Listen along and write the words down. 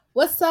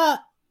What's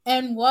up?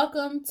 And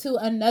welcome to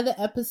another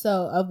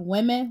episode of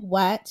Women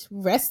Watch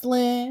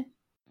Wrestling.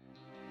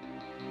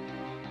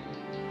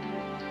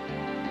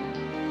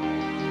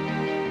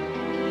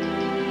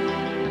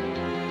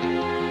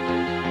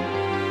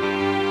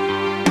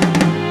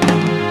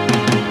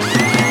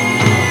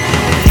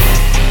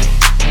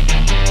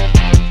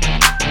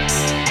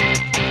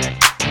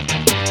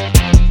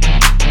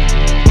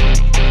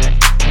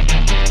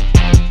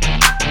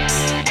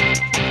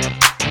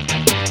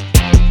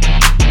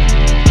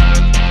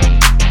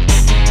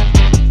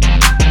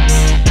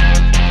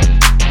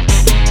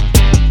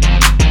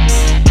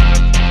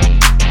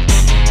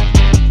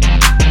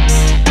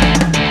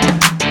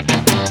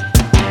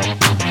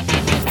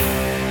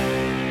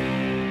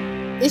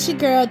 It's your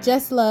girl,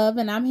 Just Love,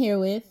 and I'm here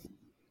with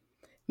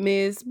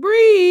Miss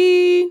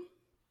Bree.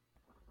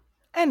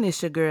 And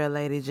it's your girl,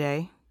 Lady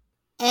J.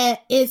 and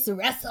it's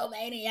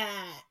WrestleMania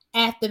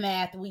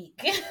Aftermath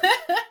Week.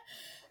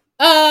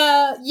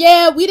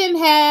 Yeah, we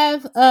didn't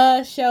have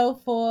a show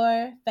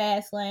for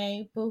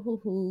Fastlane, boo hoo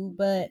hoo,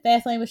 but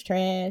Fastlane was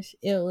trash.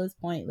 It was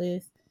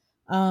pointless.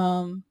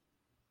 Um,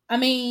 I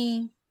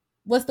mean,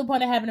 what's the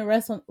point of having a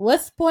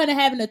What's the point of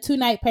having a 2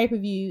 night pay per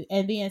view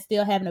and then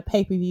still having a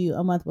pay per view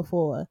a month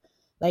before?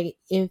 Like,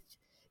 if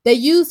they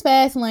use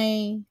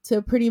Fastlane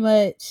to pretty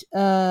much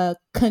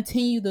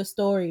continue the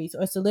stories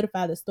or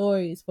solidify the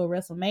stories for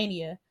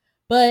WrestleMania,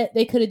 but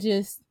they could have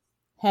just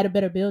had a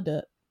better build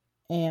up,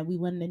 and we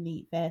wouldn't have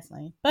need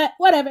Fastlane. But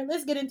whatever,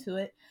 let's get into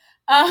it.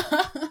 Uh,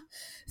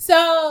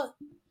 so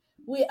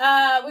we're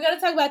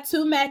gonna talk about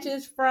 2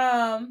 matches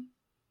from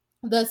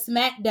the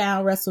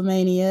SmackDown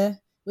WrestleMania,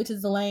 which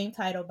is the lame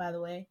title, by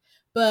the way.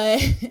 But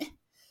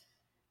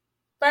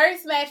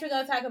first match we're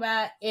gonna talk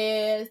about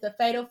is the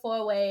Fatal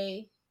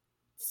 4-Way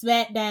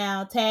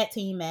SmackDown Tag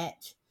Team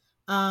match.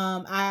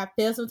 I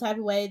feel some type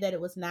of way that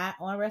it was not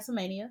on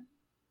WrestleMania,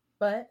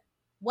 but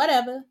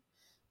whatever.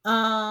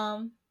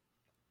 Um,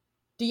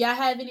 do y'all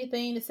have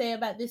anything to say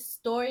about this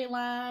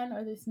storyline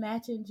or this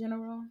match in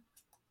general?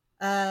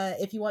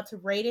 If you want to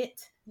rate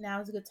it,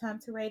 now is a good time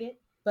to rate it.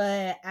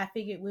 But I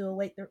figured we'll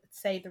wait to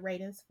save the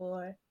ratings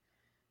for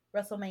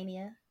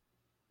WrestleMania.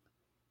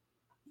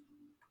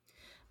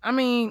 I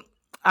mean,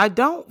 I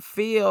don't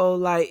feel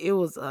like it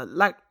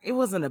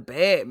wasn't a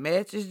bad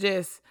match. It's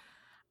just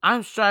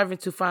I'm striving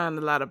to find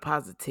a lot of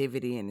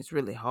positivity, and it's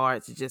really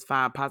hard to just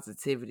find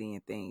positivity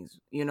in things.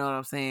 You know what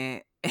I'm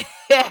saying?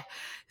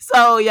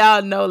 So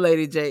y'all know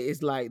Lady J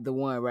is like the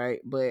one, right?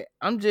 But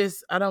I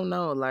don't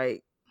know.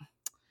 Like,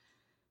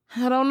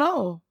 I don't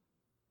know.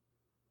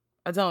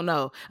 I don't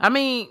know. I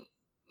mean,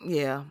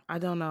 yeah, I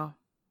don't know.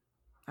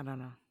 I don't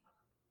know.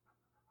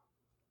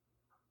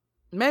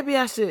 Maybe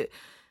I should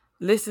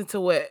listen to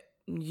what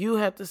you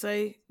have to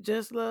say,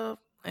 Just Love,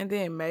 and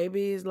then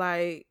maybe it's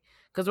like,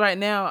 because right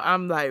now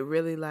I'm like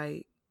really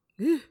like,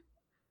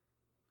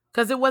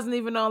 because it wasn't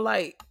even on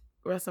like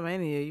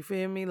WrestleMania. You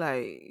feel me?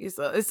 Like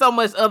it's so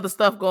much other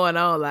stuff going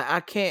on. Like I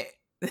can't.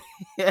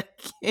 I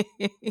can't.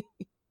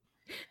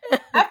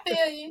 I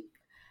feel you.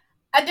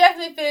 I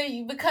definitely feel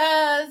you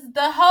because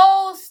the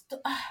whole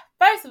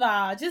first of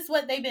all, just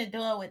what they've been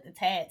doing with the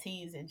tag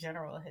teams in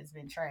general has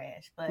been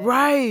trash. But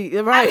Right,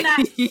 I'm right. not.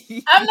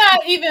 I'm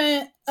not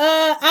even.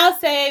 I'll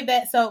save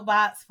that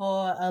soapbox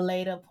for a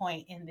later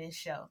point in this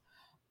show.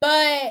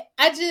 But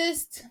I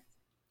just,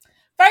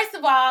 first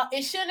of all,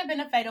 it shouldn't have been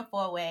a fatal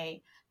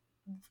 4-way.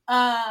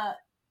 Uh,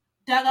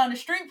 Doggone, the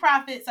Street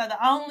Profits are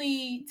the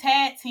only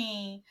tag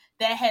team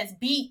that has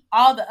beat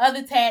all the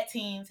other tag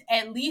teams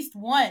at least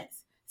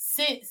once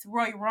since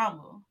Royal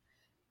Rumble.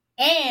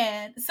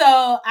 And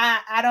so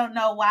I don't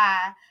know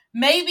why.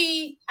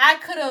 Maybe I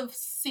could have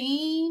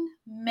seen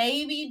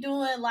maybe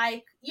doing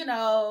like,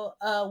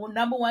 a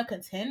number one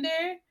contender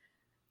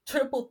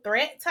triple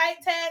threat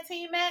type tag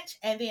team match,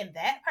 and then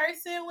that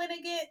person went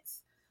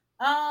against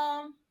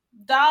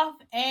Dolph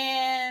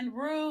and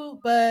Rude,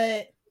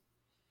 but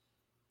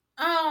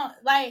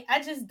like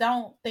I just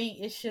don't think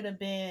it should have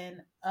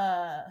been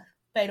a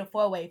fatal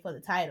 4-way for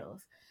the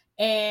titles.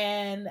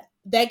 And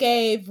that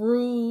gave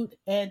Rude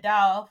and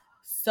Dolph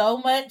so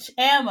much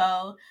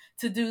ammo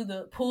to do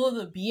the pull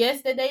the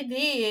BS that they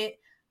did,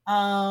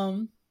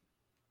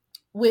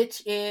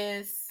 which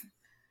is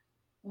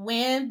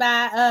win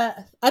by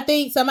I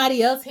think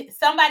somebody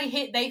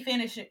hit they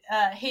finisher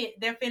hit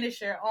their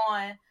finisher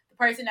on the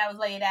person that was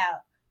laid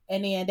out,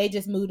 and then they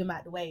just moved him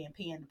out the way and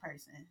pinned the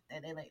person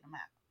that they laid him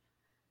out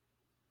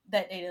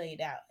that they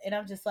laid out. And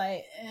I'm just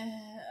like,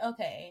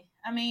 okay.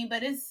 I mean,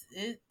 but it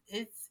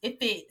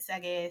fits, I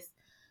guess.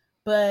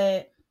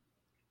 But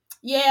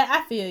yeah,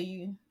 I feel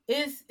you.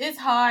 It's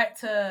hard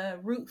to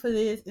root for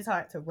this. It's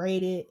hard to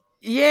rate it.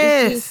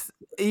 It's just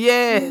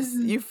Yes, yes.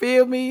 You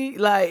feel me?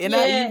 Like, and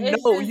yeah,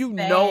 it's just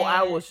I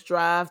bad. will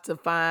strive to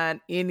find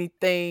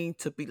anything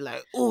to be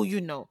like, oh,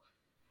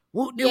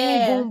 whoop de whoom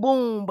Yeah. boom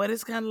boom. But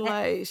it's kind of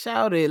like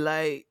shouted,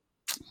 like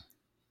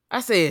I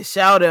said,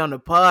 shouted on the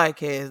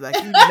podcast, like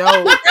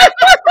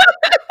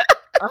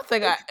I don't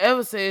think I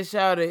ever said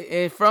shouted,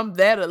 and from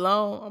that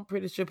alone, I'm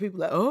pretty sure people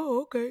like,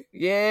 oh, okay,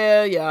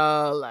 yeah,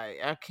 y'all, like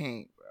I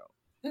can't, bro.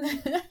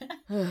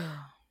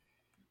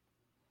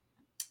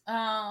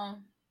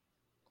 um,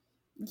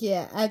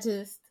 yeah, I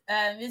just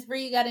Miss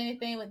Bree, you got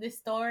anything with this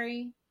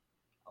story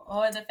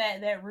or the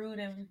fact that Rude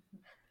and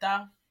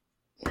Dolph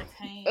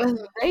retained?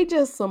 They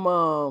just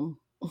some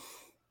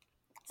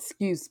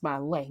excuse my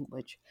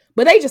language,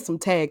 but they just some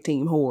tag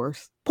team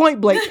whores. Point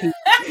blank.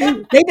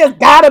 They just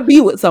gotta be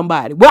with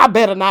somebody. Well, I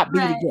better not be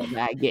Right. together,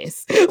 I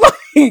guess.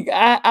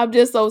 I'm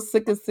just so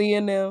sick of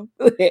seeing them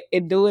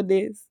and doing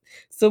this.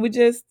 So we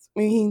just,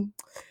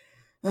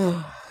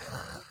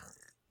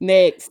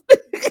 next.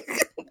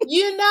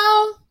 You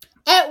know,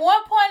 at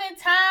one point in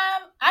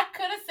time, I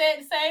could have said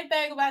the same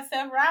thing about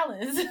Seth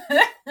Rollins,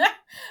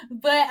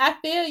 but I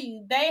feel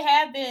you. They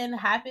have been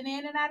hopping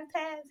in and out of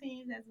tag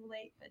teams as of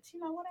late, but you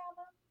know, whatever.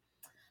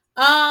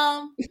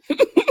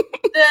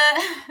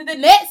 The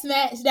next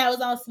match that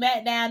was on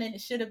SmackDown and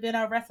it should have been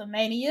on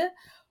WrestleMania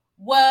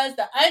was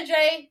the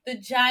Andre the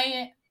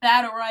Giant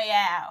Battle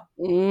Royale.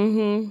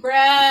 Mm-hmm.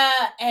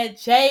 Bruh, and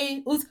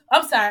Jay Uso.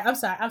 I'm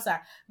sorry.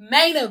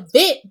 Main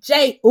event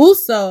Jay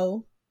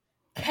Uso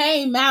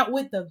came out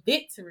with the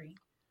victory.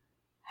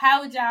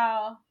 How would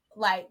y'all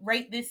like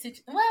rate this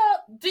situation?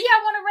 Well, do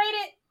y'all want to rate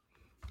it?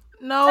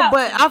 No, Talk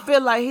but to I me.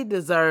 feel like he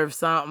deserves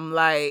something.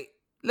 Like,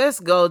 let's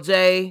go,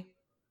 Jay.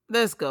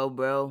 Let's go,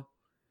 bro.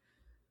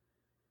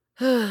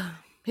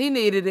 He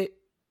needed it.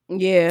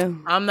 Yeah.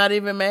 I'm not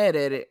even mad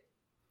at it.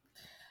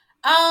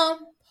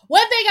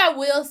 One thing I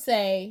will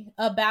say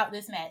about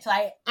this match,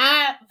 like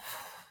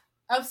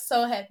I'm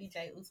so happy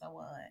Jay Uso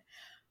won.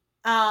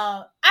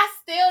 I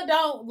still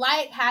don't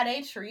like how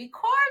they treat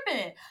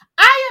Corbin.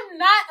 I am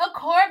not a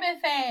Corbin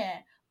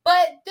fan,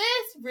 but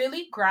this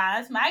really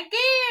grinds my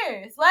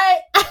gears. Like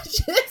I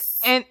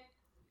just And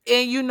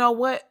you know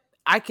what?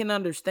 I can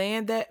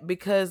understand that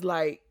because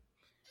like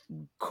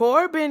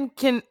Corbin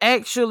can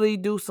actually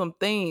do some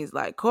things.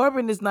 Like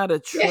Corbin is not a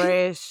Yeah,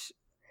 trash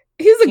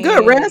he's a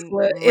good can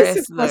wrestler. It's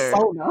his wrestler.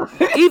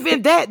 persona.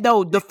 Even that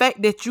though, the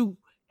fact that you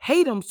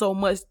hate him so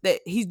much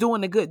that he's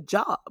doing a good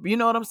job. You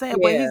know what I'm saying?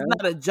 But he's Yeah.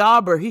 not a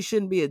jobber. He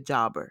shouldn't be a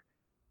jobber.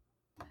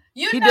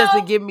 you He doesn't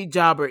know, give me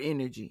jobber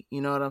energy.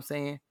 You know what I'm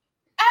saying?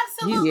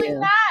 He's absolutely Yeah.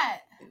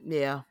 not.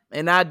 yeah,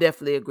 and I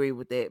definitely agree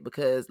with that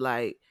because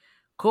like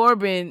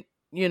Corbin,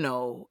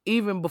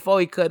 even before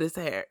he cut his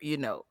hair,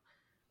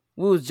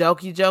 we was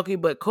jokey,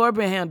 but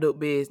Corbin handled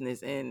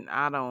business, and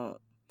I don't.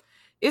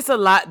 It's a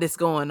lot that's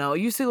going on.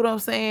 You see what I'm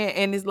saying?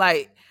 And it's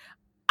like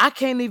I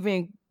can't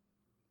even.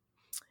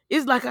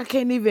 It's like I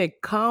can't even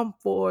come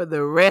for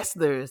the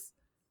wrestlers.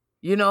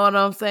 You know what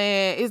I'm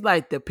saying? It's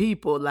like the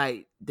people,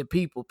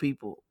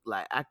 people.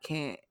 Like I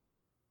can't.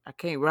 I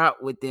can't rock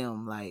with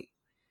them. Like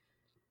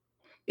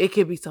it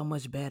could be so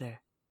much better.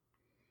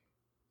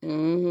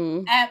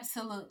 Mm-hmm.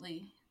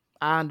 Absolutely.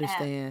 I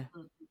understand.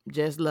 Absolutely.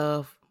 Just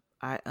love.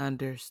 I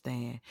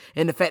understand.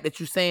 And the fact that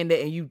you're saying that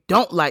and you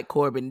don't like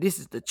Corbin, this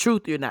is the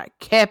truth. You're not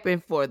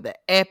capping for the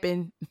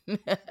apping.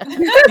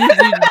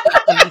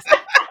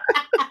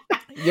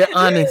 You're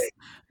honest.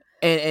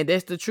 And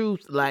that's the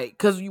truth. Like,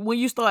 cause when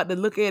you start to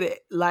look at it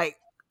like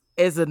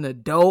as an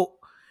adult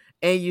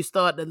and you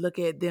start to look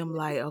at them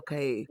like,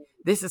 okay,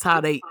 this is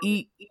how they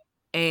eat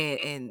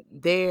and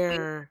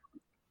they're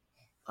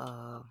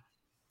how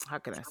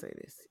can I say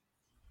this?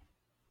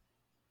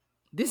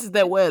 This is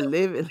their way of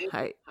living.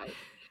 Like you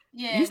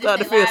Yeah, this start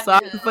to their feel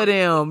sorry for livelihood.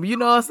 them. You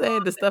know what I'm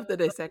saying? The stuff that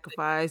they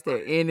sacrifice,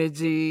 their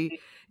energy,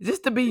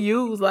 just to be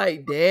used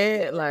like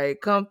that.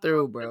 Like, come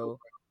through, bro.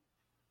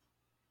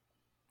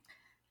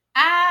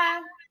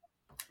 I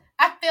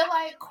I feel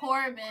like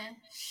Corbin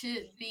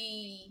should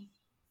be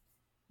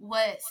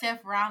what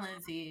Seth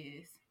Rollins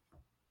is.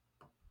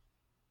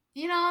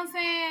 You know what I'm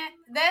saying?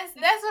 That's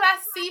what I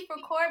see for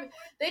Corbin.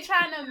 They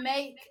trying to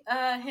make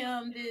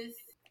him this.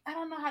 I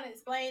don't know how to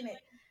explain it.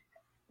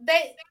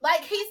 They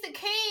like he's the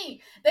king.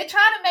 They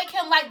try to make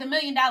him like the $1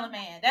 million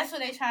man. That's what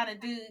they try to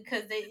do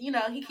because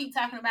he keep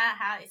talking about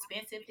how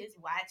expensive his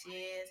watch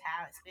is,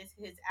 how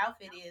expensive his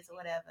outfit is, or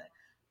whatever.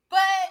 But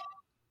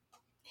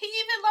he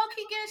even low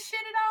key gets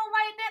shitted on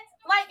like that,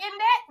 like in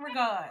that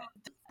regard.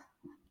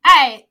 All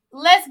right,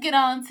 let's get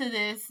on to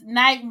this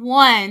night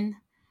one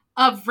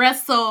of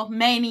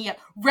WrestleMania.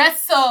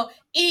 Wrestle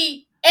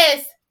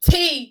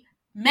EST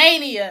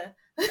Mania.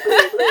 All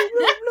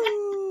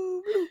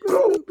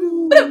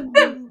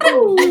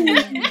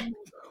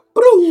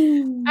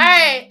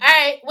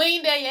right. We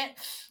ain't there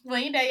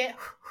yet.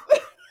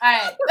 All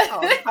right.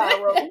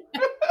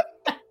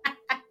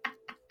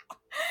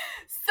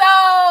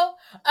 So,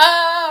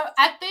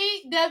 I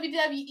think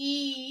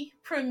WWE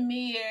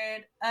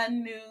premiered a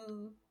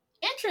new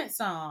entrance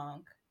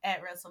song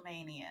at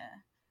WrestleMania.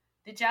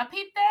 Did y'all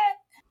peep that?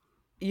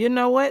 You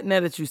know what? Now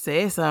that you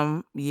say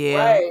something,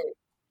 yeah. Right.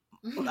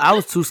 I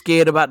was too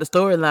scared about the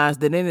storylines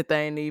than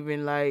anything,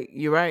 even like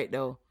you're right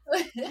though.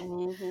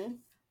 Mm-hmm.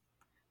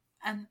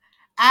 And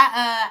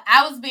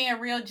I was being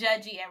real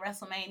judgy at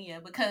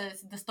WrestleMania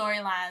because the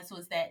storylines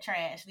was that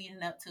trash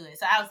leading up to it.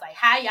 So I was like,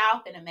 how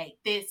y'all finna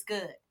make this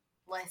good?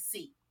 Let's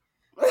see.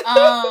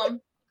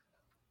 Um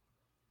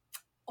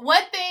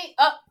One thing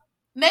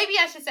maybe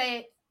I should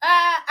say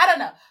I don't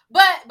know.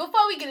 But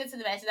before we get into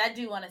the matches, I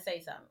do want to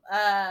say something.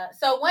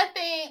 So one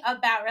thing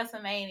about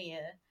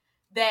WrestleMania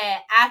that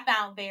I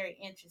found very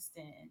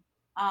interesting,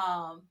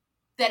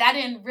 that I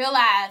didn't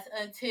realize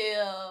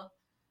until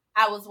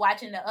I was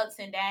watching the ups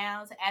and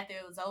downs after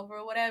it was over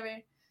or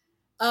whatever.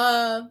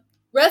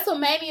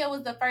 WrestleMania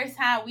was the first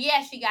time we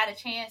actually got a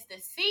chance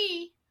to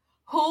see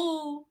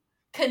who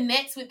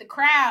connects with the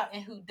crowd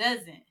and who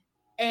doesn't.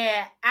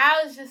 And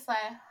I was just like,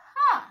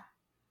 huh,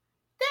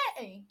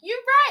 dang, you're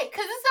right.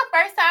 Because it's the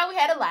first time we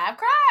had a live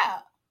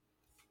crowd.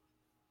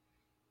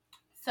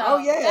 So, oh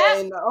yeah,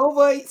 and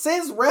over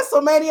since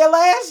WrestleMania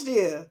last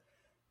year.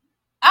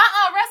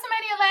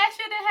 WrestleMania last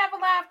year didn't have a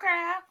live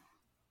crowd.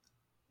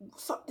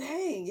 So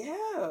dang,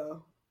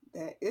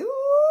 yeah.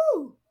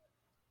 Ooh,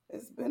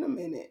 it's been a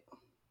minute.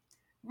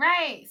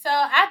 Right. So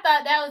I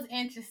thought that was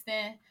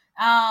interesting.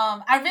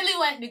 I really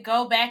wanted to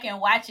go back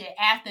and watch it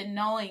after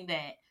knowing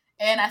that.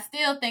 And I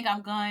still think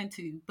I'm going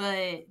to,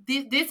 but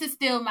this is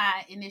still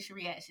my initial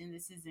reaction.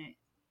 This isn't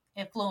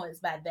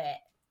influenced by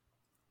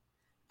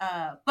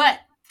that. But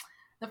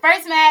the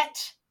first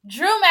match,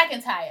 Drew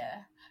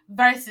McIntyre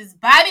versus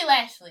Bobby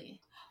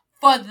Lashley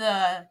for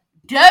the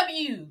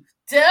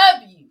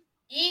WWE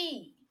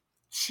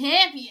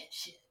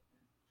Championship.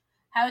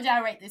 How would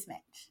y'all rate this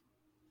match?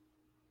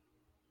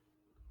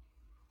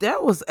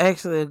 That was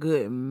actually a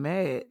good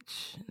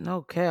match.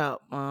 No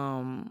cap.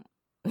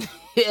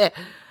 Yeah.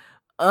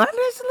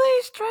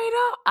 Honestly, straight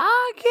up,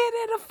 I get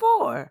it a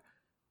 4.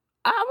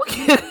 I would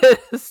give it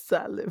a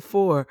solid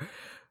 4.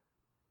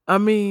 I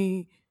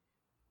mean,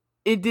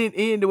 it didn't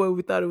end the way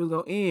we thought it was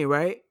gonna end,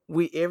 right?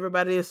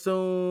 Everybody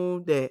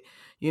assumed that,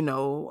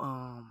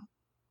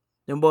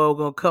 them boys were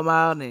gonna come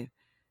out and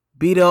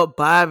beat up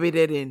Bobby.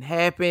 That didn't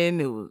happen.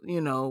 It was,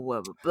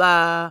 blah blah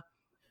blah.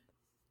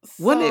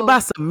 Wasn't it by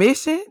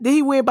submission? Did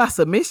he win by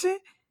submission?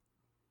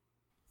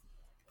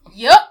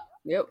 Yep.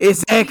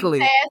 Exactly.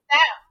 He passed out.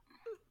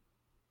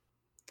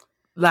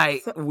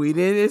 Like, we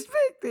didn't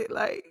expect it.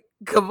 Like,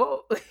 come on.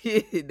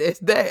 That's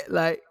that.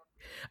 Like,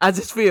 I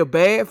just feel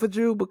bad for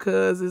Drew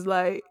because it's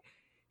like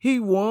he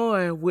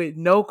won with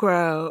no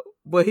crowd,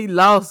 but he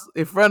lost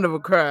in front of a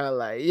crowd.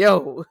 Like,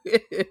 yo,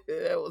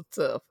 that was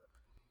tough.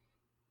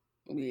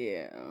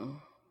 Yeah.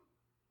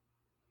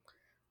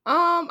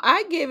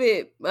 I give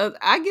it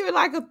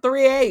like a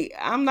 3.8.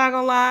 I'm not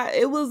gonna lie.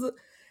 It was.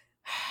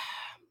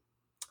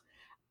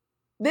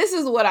 This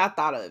is what I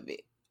thought of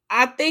it.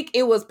 I think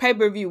it was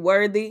pay-per-view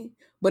worthy,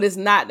 but it's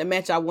not the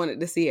match I wanted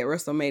to see at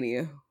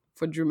WrestleMania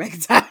for Drew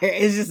McIntyre.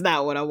 It's just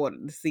not what I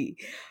wanted to see.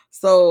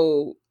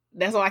 So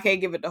that's why I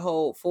can't give it the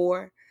whole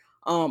 4.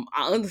 I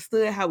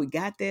understood how we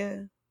got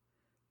there,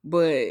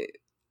 but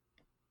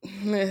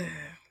the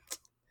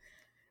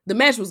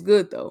match was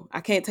good though.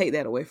 I can't take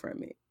that away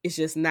from it. It's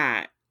just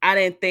not. I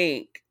didn't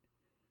think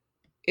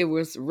it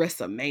was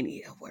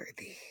WrestleMania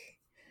worthy.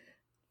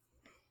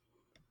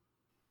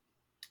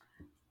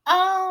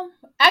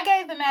 I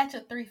gave the match a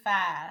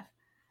 3.5.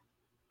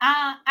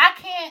 I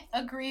can't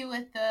agree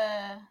with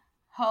the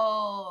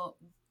whole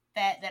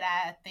that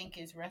I think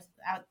is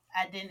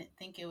I didn't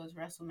think it was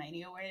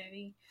WrestleMania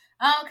worthy.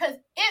 Because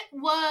it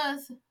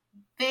was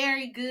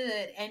very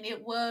good and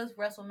it was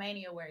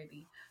WrestleMania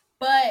worthy,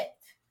 but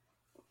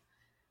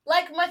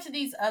like much of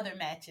these other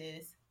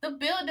matches, the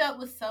build up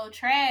was so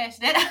trash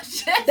that I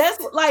just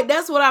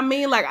that's what I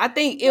mean. Like I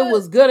think it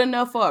was good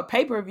enough for a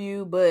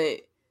pay-per-view, but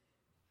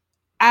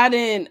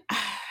I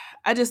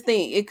just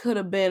think it could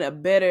have been a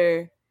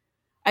better,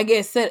 I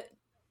guess,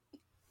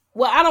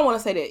 well, I don't want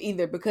to say that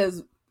either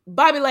because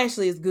Bobby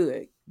Lashley is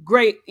good.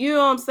 Great. You know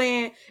what I'm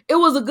saying? It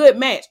was a good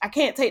match. I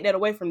can't take that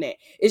away from that.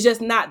 It's just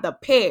not the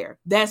pair.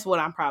 That's what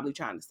I'm probably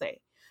trying to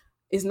say.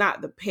 It's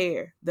not the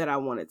pair that I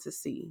wanted to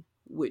see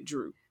with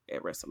Drew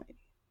at WrestleMania.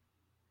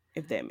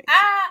 If that makes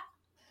sense.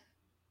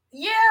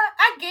 Yeah,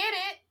 I get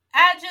it.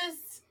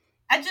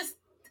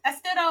 I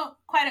still don't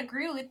quite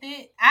agree with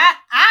it.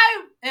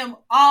 I am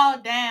all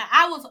down.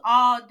 I was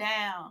all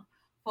down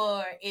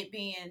for it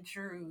being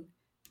Drew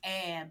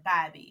and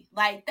Bobby.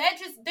 Like they're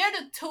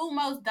the two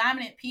most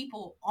dominant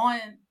people on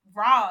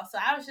Raw. So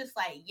I was just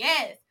like,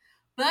 yes.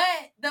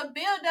 But the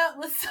build up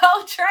was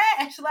so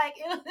trash. Like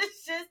it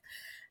was just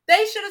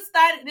they should have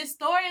started this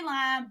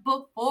storyline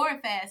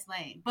before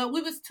Fastlane. But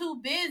we was too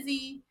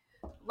busy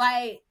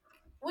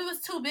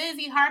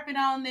harping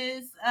on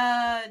this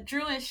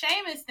Drew and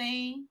Sheamus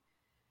thing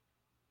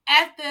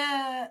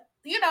after,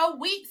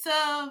 weeks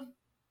of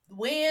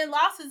win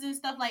losses and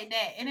stuff like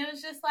that. And it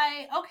was just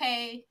like,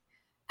 okay,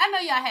 I know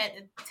y'all had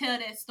to tell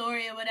that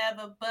story or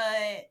whatever,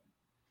 but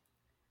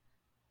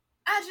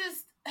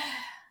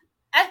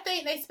I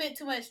think they spent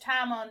too much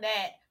time on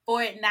that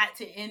for it not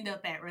to end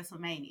up at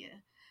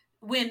WrestleMania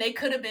when they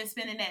could have been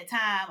spending that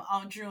time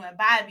on Drew and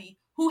Bobby,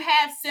 who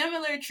have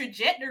similar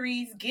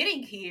trajectories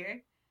getting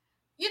here,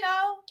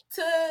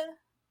 to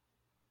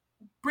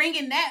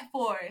bringing that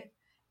forth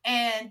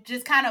and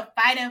just kind of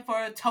fighting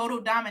for total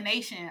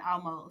domination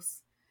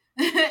almost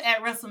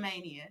at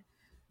WrestleMania.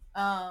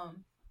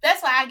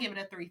 That's why I give it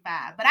a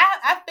 3.5. But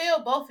I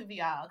feel both of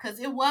y'all because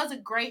it was a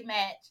great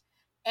match.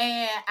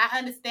 And I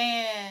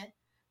understand.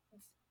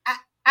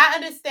 I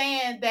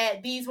understand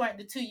that these weren't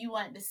the two you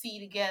wanted to see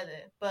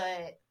together,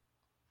 but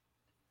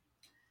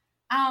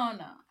I don't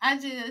know. I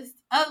just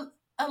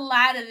a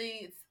lot of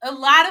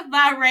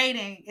my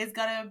rating is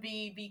gonna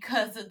be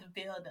because of the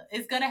build up.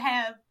 It's gonna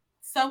have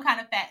some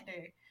kind of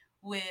factor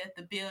with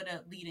the build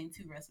up leading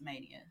to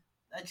WrestleMania.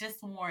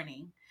 Just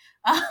warning.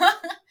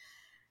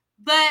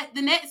 But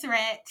the next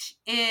match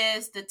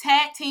is the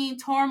tag team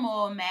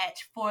turmoil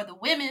match for the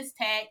women's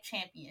tag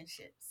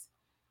championships.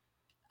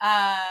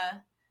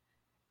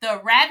 The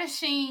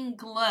Ravishing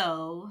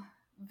Glow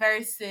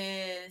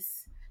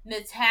versus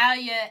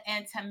Natalya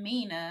and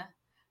Tamina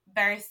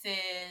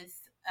versus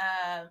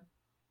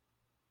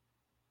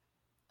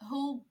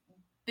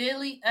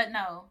Billy and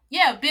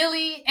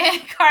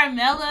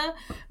Carmella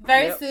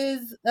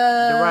versus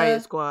the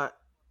Riot Squad.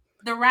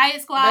 The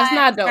Riot Squad. That's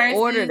not the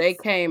order they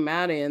came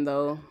out in,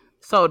 though.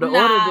 So the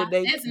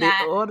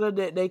order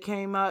that they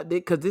came out,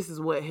 because this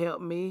is what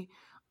helped me.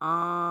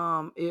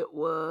 It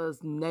was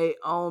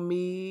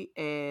Naomi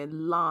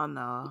and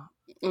Lana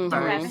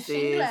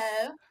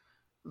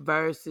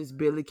versus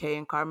Billie Kay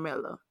and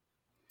Carmella.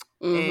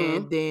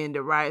 And then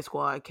the Riot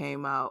Squad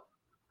came out.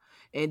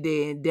 And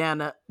then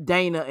Dana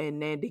and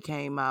Nandy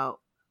came out.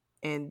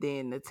 And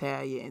then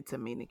Natalya and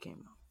Tamina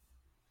came out.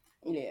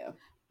 Yeah.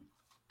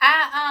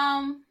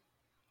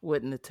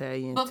 With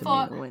Natalya and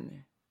Tamina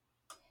winning.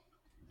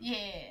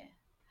 Yeah.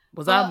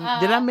 Did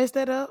I mess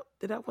that up?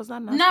 Was I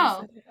not?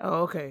 No.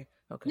 Oh, okay.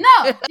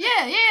 No.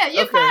 Yeah.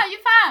 You're fine.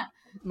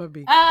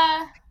 Maybe.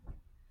 No,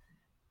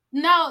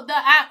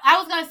 I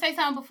was gonna say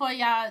something before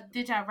y'all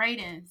did y'all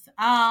ratings.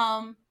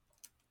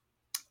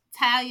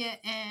 Talia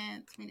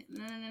and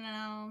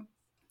no.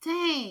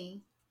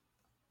 Dang.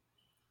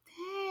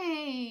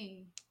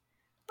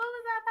 What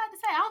was I about to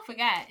say? I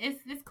forgot.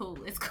 It's cool.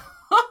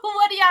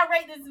 What do y'all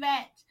rate this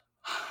match?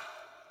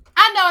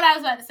 I know what I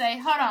was about to say.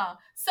 Hold on.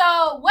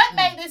 So, what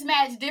made this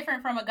match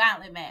different from a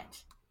gauntlet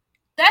match?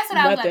 That's what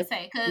I was about to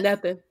say.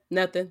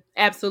 Nothing.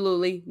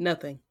 Absolutely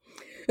nothing.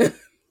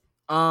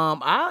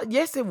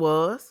 Yes, it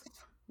was.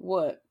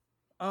 What?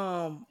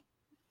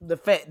 The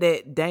fact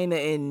that Dana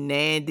and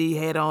Nandy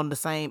had on the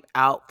same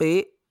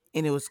outfit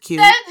and it was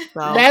cute.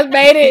 That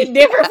made it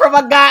different from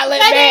a gauntlet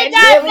match.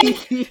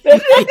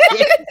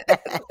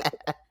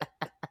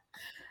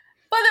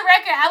 For the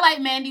record, I like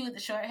Mandy with the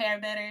short hair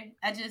better.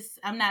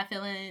 I'm not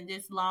feeling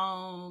this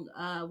long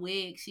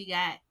wig she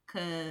got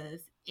because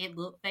it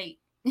looked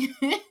fake.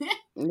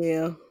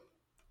 Yeah.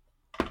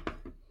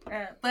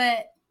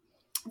 But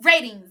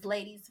ratings,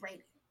 ladies,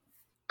 ratings.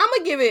 I'm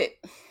gonna give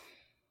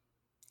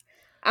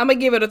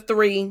it a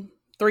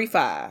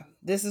 3.5.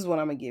 This is what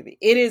I'm gonna give it.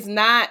 It is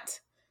not.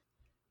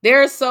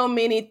 There are so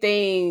many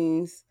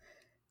things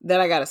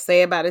that I gotta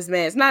say about this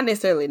match. Not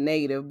necessarily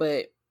negative,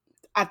 but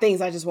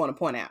things I just want to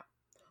point out.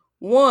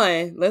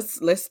 One, let's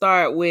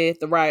start with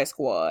the Riot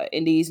Squad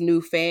and these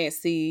new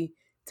fancy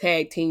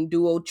tag team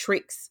duo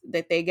tricks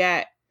that they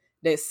got.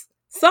 That's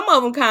some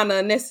of them kind of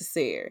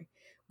unnecessary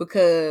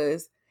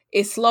because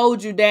it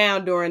slowed you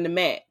down during the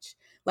match.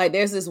 Like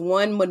there's this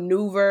one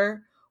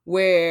maneuver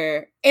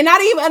where, and I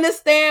didn't even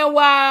understand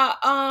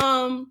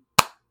why.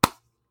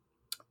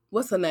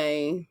 What's her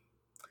name?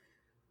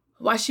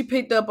 Why she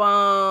picked up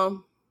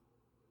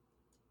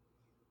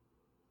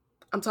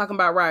I'm talking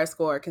about Riot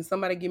Squad. Can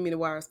somebody give me the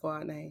Riot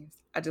Squad names?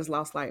 I just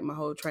lost like my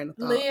whole train of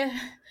thought.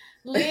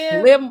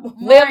 Liv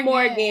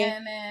Morgan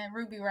and then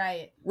Ruby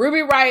Riot.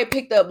 Ruby Riot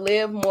picked up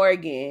Liv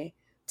Morgan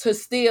to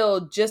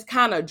still just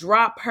kind of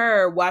drop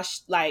her while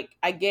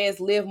I guess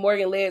Liv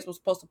Morgan legs was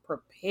supposed to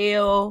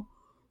propel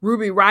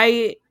Ruby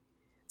Riot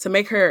to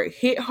make her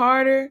hit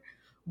harder,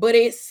 but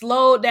it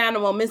slowed down the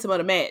momentum of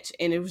the match,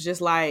 and it was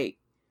just like,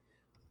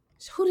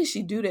 who did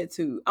she do that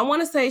to? I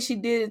want to say she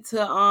did it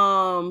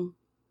to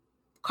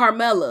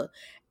Carmella,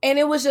 and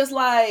it was just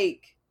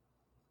like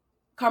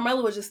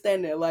Carmella was just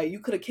standing there like you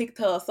could have kicked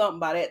her or something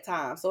by that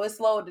time, so it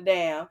slowed it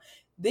down.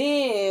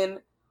 Then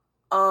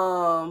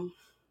I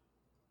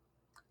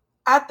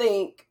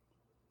think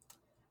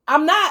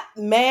I'm not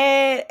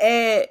mad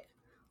at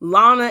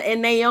Lana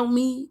and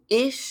Naomi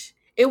ish.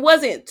 It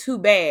wasn't too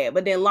bad,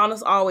 but then Lana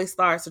always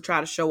starts to try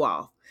to show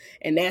off,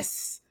 and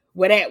that's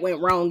where that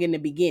went wrong in the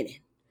beginning.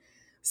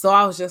 So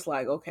I was just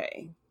like,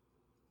 okay,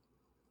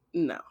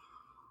 no.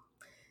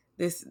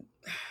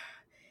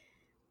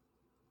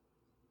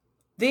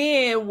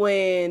 Then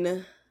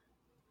when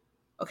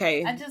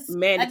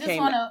Mandy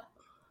came out.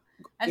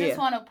 I just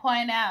want to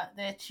point out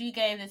that you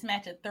gave this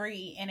match a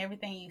 3, and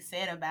everything you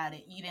said about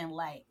it, you didn't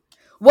like.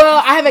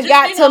 Well, I haven't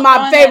got to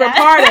my favorite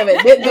part of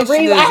it. The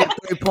reason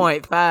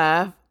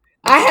 3.5.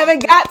 I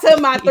haven't got to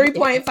my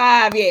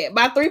 3.5 yet.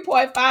 My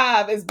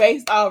 3.5 is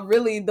based on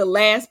really the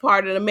last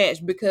part of the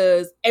match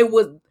because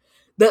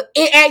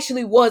it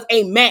actually was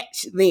a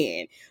match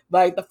then.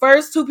 Like the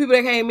first two people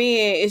that came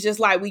in, it's just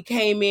like we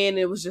came in and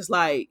it was just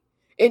like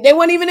they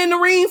weren't even in the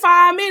ring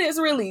 5 minutes,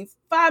 really.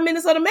 5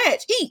 minutes of the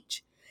match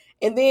each.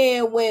 And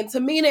then when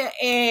Tamina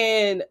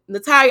and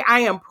Natalya, I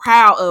am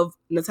proud of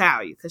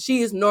Natalya because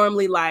she is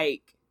normally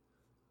like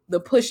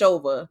the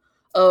pushover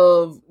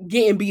of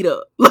getting beat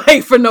up,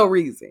 like, for no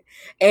reason.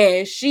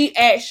 And she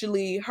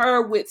actually,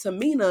 her with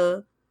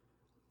Tamina,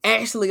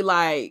 actually,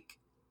 like,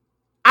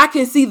 I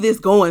can see this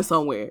going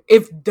somewhere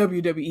if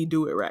WWE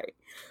do it right.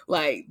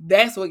 Like,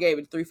 that's what gave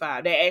it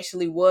 3-5. There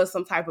actually was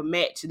some type of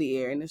match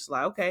there, and it's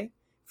like, okay,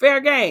 fair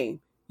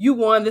game. You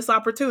won this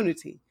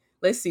opportunity.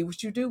 Let's see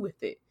what you do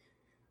with it.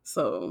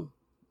 So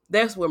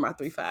that's where my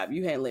 3-5.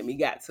 You hadn't let me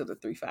get to the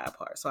 3-5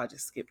 part, so I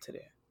just skipped to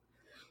there.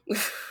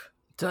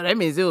 So that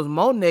means it was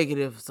more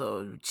negative.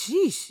 So,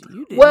 sheesh,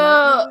 you did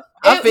Well, not.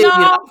 I feel you.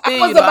 I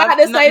was about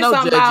to say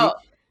something about.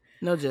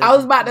 No judging. I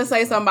was about to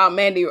say something about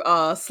Mandy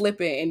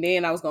slipping, and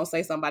then I was gonna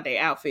say something about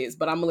their outfits,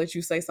 but I'm gonna let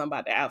you say something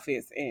about the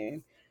outfits,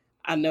 and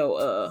I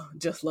know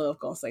Just Love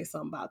gonna say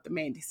something about the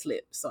Mandy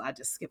slip, so I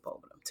just skip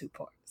over them 2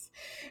 parts.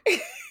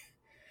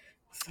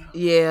 So.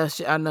 Yeah,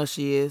 I know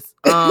she is.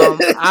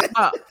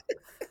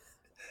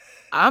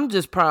 I'm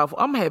just proud.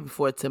 I'm happy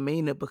for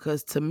Tamina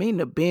because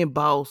Tamina been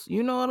boss.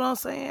 You know what I'm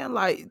saying?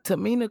 Like,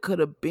 Tamina could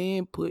have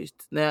been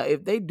pushed. Now,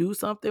 if they do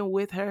something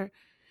with her,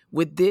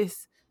 with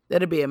this,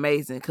 that'd be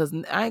amazing. Because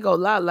I ain't gonna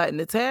lie, like,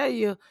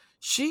 Natalya,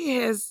 she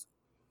has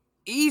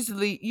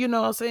easily, you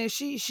know what I'm saying?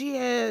 She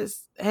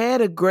has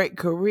had a great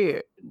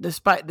career.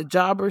 Despite the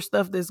jobber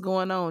stuff that's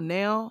going on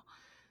now,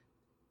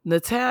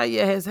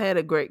 Natalya has had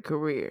a great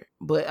career.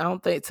 But I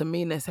don't think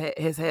Tamina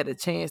has had a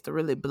chance to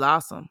really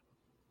blossom.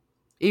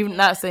 Even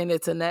not saying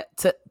that to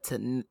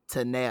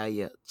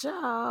Nalia.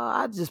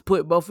 I just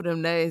put both of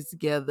them names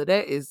together.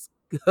 That is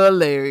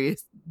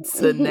hilarious.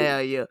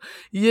 Tanalia.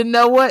 You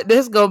know what?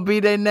 That's gonna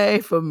be their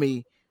name for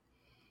me.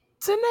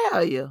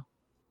 Tanalia.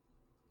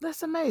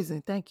 That's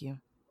amazing. Thank you.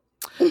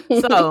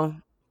 So,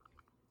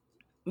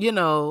 you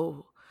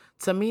know,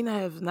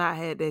 Tamina has not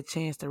had that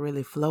chance to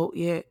really float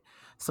yet.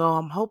 So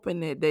I'm hoping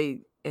that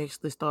they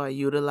actually start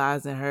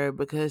utilizing her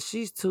because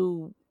she's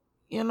too,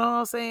 you know what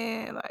I'm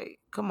saying? Like,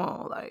 come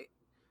on, like.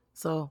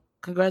 So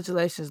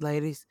congratulations,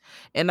 ladies.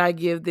 And I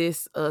give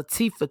this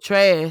T for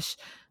trash.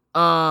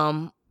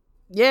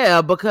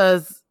 Yeah,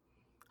 because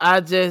I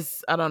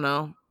don't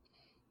know.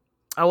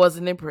 I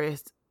wasn't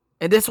impressed.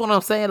 And that's what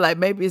I'm saying. Like,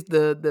 maybe it's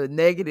the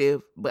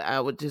negative, but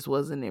I just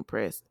wasn't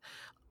impressed.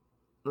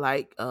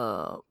 Like,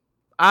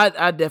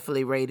 I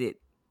definitely rate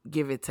it.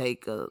 Give it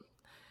take a.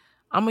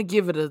 I'm gonna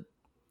give it a.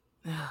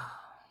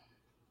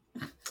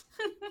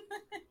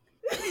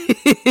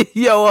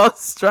 Yo, I'm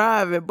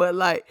striving, but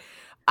like,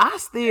 I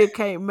still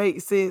can't make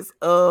sense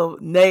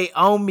of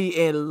Naomi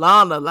and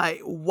Lana.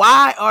 Like,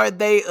 why are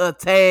they a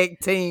tag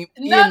team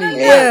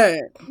anyway?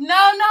 No.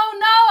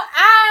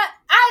 I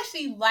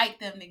actually like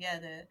them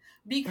together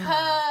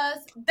because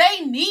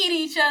they need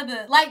each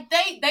other. Like,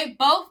 they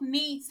both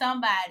need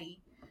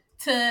somebody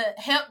to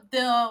help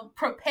them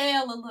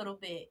propel a little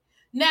bit.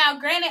 Now,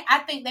 granted, I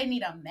think they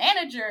need a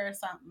manager or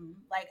something.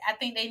 Like, I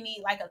think they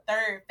need like a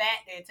third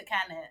factor to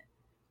kind of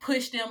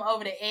push them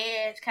over the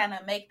edge, kind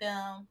of make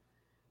them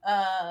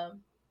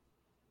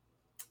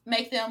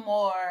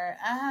more,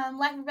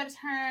 like a better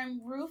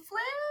term,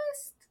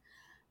 ruthless.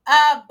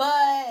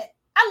 But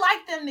I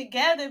like them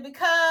together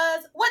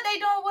because what they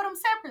doing with them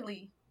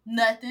separately?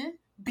 Nothing.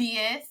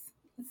 BS.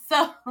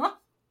 So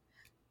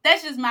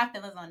that's just my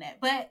feelings on that.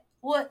 But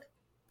what,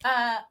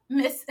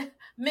 Miss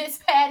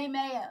Patty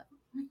Mayo?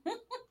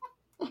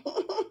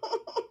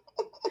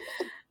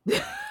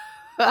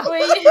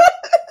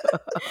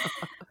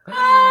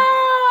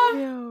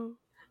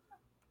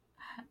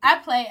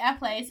 I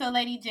play. So,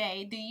 Lady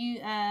J, do you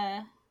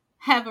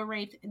have a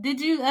rate? Did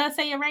you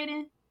say a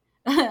rating,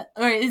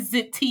 or is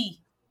it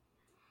T?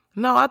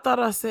 No, I thought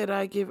I said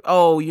I give.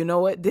 Oh, you know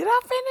what? Did I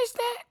finish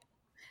that?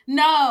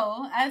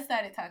 No, I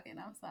started talking.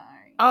 I'm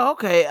sorry. Oh,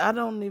 okay. I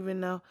don't even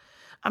know.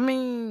 I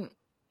mean,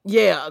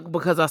 yeah,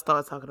 because I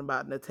started talking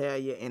about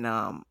Natalya and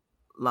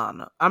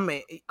Lana. I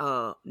mean,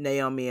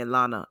 Naomi and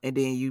Lana, and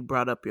then you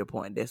brought up your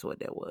point. That's what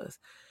that was.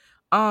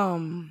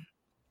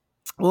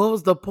 What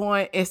was the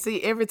point? And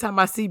see, every time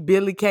I see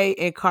Billie Kay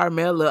and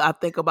Carmella, I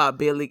think about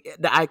the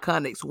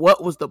Iconics.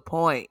 What was the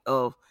point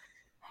of?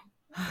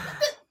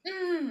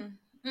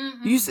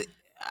 You see,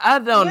 I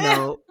don't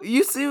know.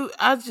 You see, you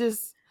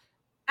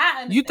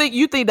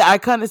think the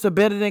Iconics are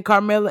better than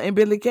Carmella and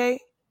Billie Kay?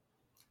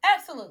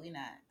 Absolutely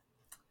not.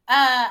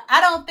 I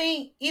don't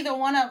think either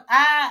one of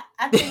I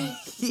think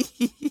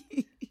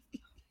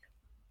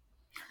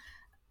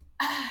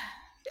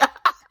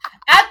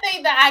I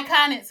think the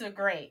Iconics are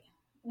great.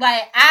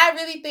 Like,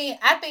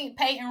 I think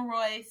Peyton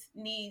Royce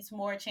needs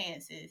more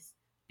chances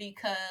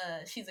because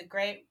she's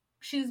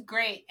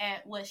great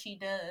at what she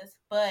does,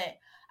 but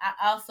I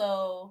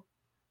also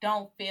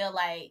don't feel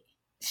like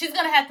she's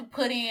gonna have to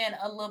put in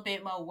a little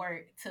bit more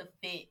work to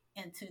fit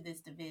into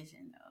this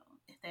division, though,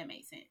 if that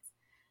makes sense.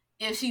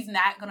 If she's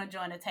not gonna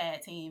join a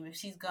tag team, if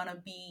she's gonna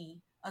be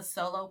a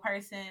solo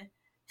person,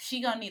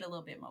 she gonna need a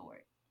little bit more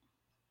work.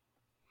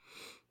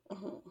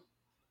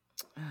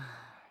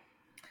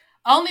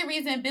 Only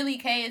reason Billie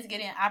Kay is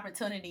getting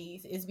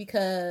opportunities is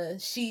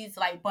because she's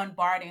like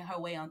bombarding her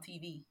way on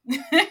TV.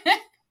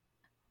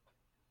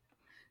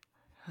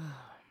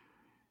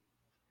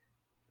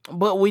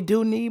 But we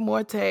do need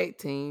more tag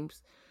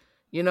teams.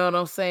 You know what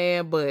I'm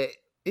saying? But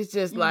it's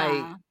just like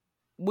Nah.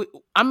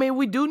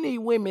 we do need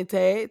women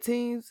tag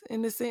teams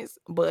in a sense,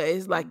 but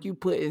it's like you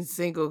putting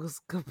singles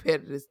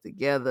competitors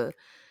together.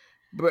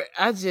 But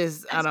I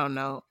don't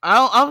know.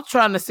 I'm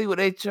trying to see what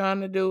they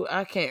trying to do.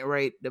 I can't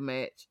rate the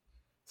match.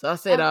 So I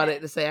said all Okay.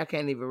 that to say I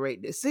can't even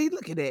rate this. See,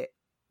 look at that.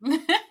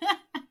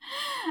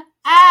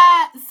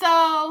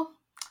 So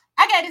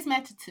I got this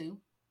match a 2.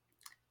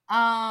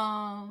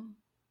 I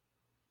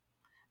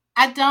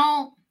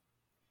don't.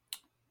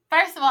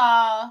 First of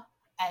all,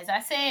 as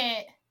I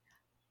said,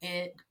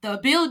 the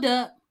build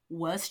up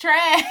was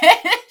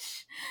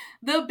trash.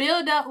 The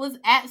build up was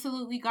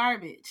absolutely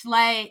garbage.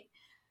 Like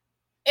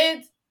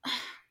it's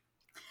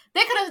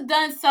they could have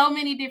done so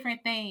many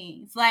different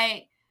things.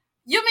 Like,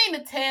 you mean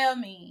to tell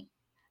me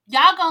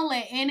y'all gonna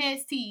let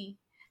NXT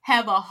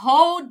have a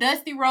whole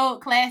Dusty Road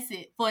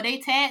Classic for their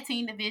tag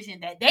team division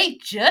that they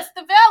just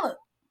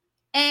developed,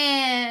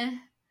 and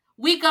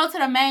we go to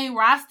the main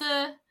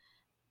roster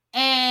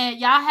and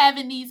y'all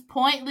having these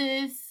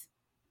pointless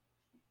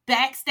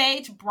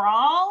backstage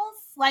brawls?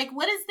 Like,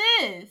 what is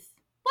this?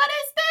 What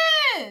is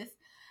this?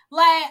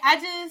 Like, I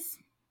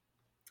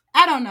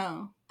don't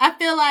know. I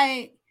feel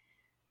like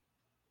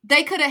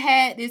they could have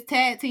had this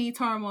tag team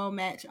turmoil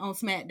match on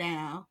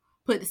SmackDown,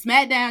 put the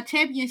SmackDown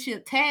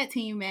Championship tag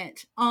team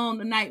match on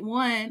the night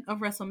 1 of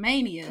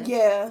WrestleMania.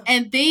 Yeah.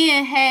 And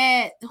then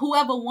had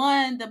whoever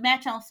won the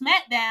match on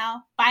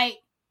SmackDown fight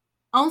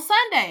on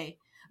Sunday.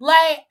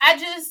 Like,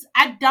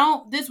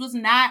 this was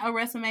not a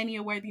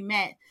WrestleMania worthy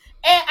match.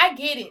 And I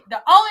get it. The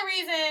only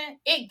reason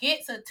it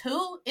gets a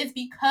 2 is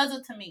because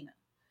of Tamina.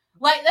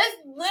 Like, that's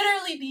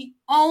literally the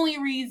only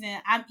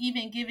reason I'm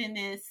even giving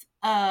this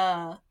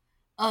a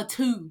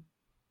 2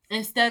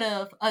 instead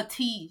of a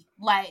T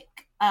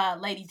like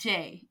Lady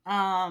J.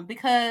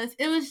 Because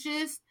it was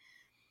just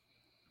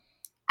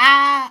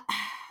my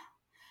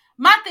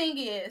thing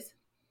is,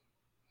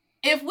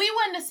 if we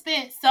wouldn't have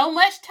spent so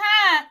much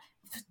time,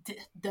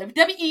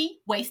 WWE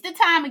wasted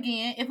time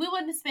again. If we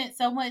wouldn't have spent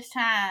so much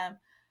time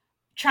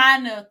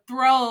trying to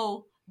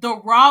throw the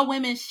Raw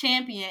Women's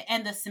Champion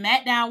and the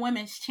SmackDown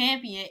Women's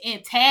Champion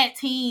in tag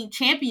team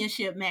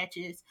championship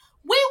matches,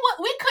 we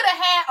could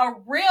have had a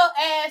real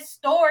ass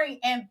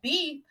story and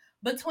beef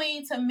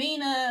between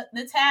Tamina,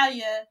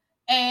 Natalya,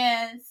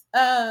 and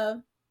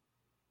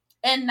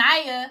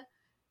Nia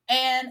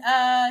and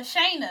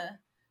Shayna.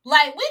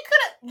 Like, we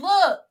could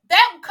have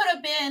that could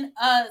have been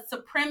a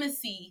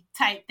supremacy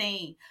type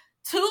thing.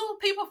 2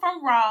 people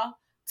from Raw,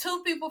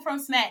 2 people from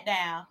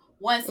SmackDown,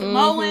 one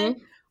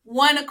Samoan,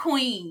 one a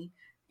queen.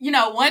 You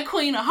know, one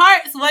Queen of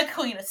Hearts, one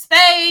Queen of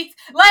Spades.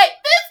 Like,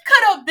 this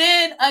could have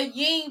been a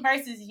yin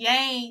versus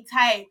yang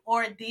type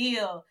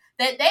ordeal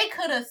that they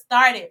could have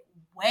started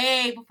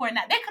way before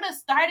now. They could have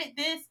started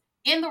this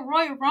in the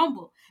Royal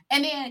Rumble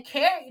and then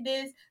carried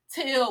this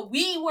till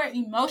we were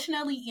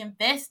emotionally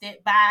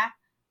invested by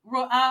they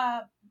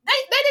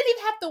didn't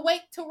even have to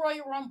wait till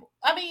Royal Rumble.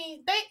 I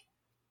mean, they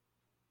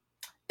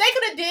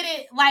could have did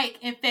it like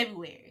in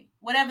February.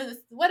 Whatever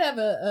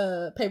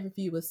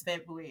pay-per-view was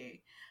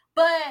February.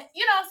 But,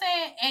 you know what I'm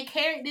saying? And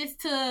carried this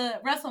to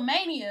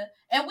WrestleMania,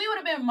 and we would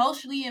have been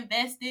emotionally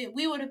invested.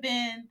 We would have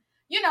been,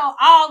 you know,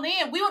 all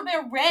in. We would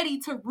have been ready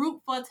to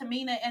root for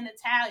Tamina and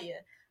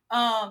Natalya.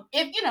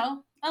 If, you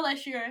know,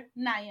 unless you're a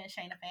Nia and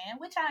Shayna fan,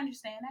 which I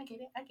understand. I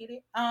get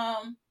it.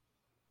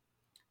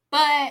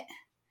 But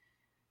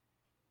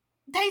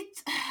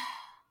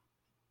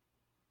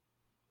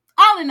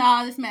all in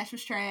all, this match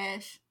was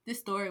trash. This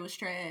story was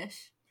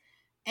trash.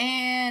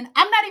 And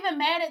I'm not even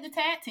mad at the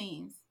tag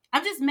teams.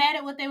 I'm just mad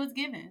at what they was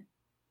given.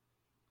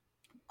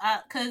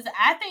 Cause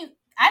I think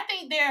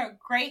they're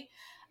great.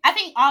 I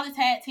think all the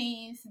tag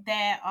teams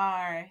that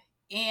are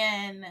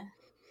in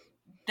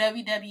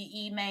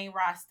WWE main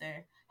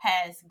roster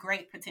has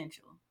great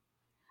potential.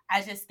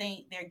 I just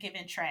think they're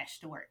given trash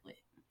to work with.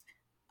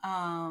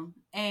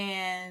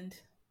 And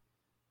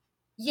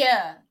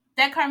yeah,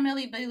 that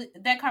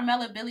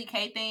Carmella Billy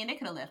Kay thing, they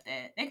could have left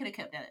that. They could have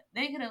kept that.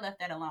 They could have left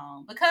that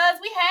alone because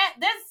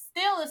there's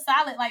still a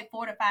solid like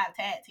 4 to 5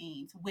 tag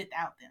teams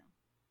without them,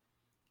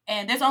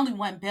 and there's only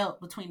one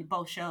belt between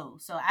both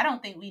shows, so I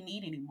don't think we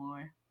need any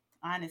more.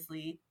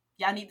 Honestly,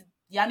 y'all need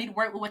to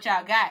work with what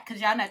y'all got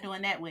because y'all not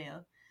doing that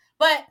well.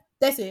 But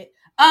that's it.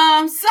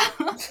 What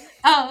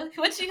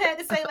you had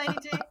to say, Lady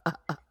J?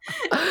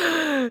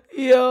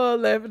 Yo,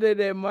 laughing at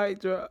that mic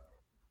drop.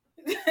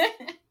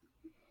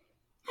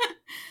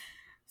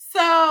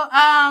 So,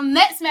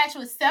 next match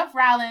was Seth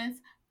Rollins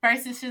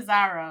versus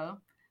Cesaro.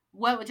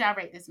 What would y'all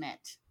rate this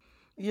match?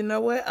 You know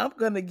what? I'm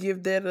going to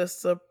give that a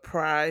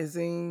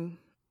surprising...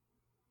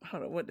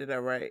 Hold on, what did I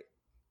write?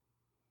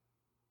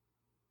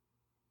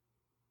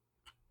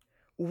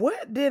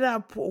 What did I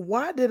put?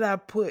 Why did I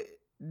put...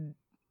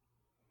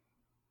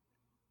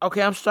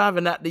 Okay, I'm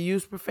striving not to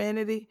use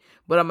profanity,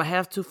 but I'm going to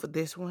have to for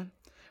this one.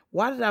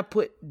 Why did I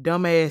put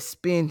dumbass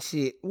spin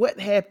shit? What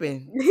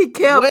happened? He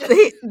kept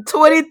hitting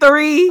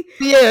 23.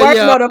 Yeah.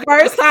 No, the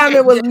first time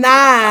it was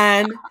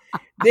 9.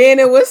 Then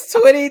it was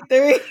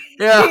 23.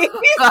 Yeah.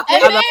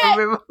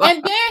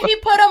 And then he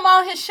put them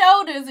on his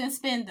shoulders and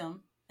spin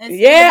them.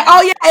 Yeah.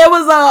 Oh yeah. It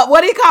was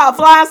what he called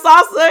flying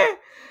saucer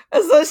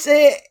or some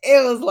shit.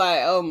 It was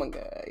like, oh my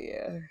god,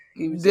 yeah.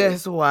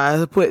 That's why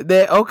I put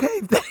that.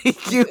 Okay,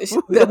 thank you.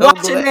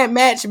 Watching that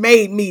match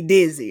made me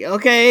dizzy.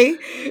 Okay.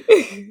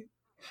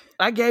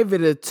 I gave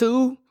it a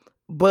 2,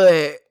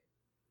 but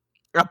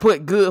I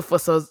put good for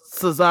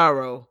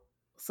Cesaro.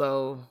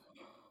 So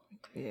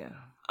yeah.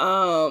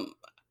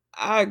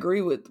 I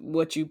agree with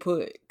what you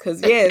put.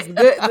 Cause yes,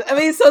 good. I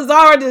mean,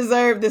 Cesaro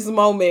deserved this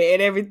moment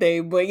and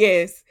everything, but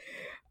yes,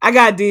 I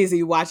got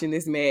dizzy watching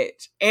this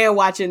match and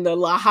watching the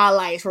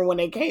highlights from when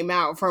they came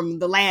out from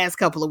the last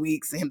couple of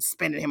weeks, him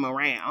spinning him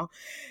around.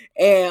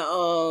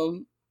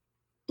 And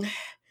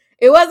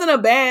it wasn't a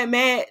bad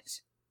match.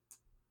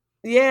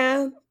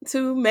 Yeah,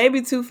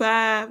 maybe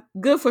 2.5.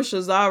 Good for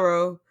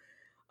Cesaro.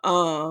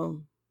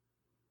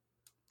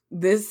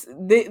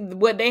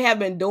 What they have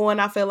been doing,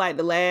 I feel like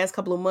the last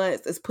couple of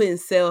months is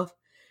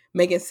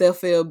making Seth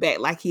feel back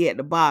like he at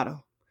the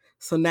bottom.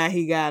 So now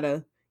he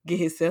gotta get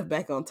himself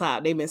back on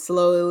top. They've been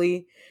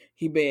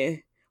he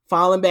been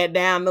falling back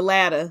down the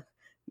ladder.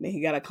 Then he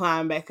gotta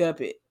climb back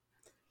up it.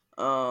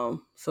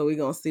 So we're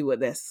gonna see what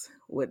that's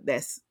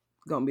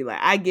gonna be like.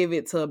 I give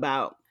it to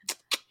about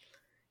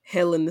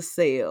Hell in the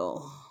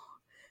Cell,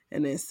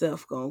 and then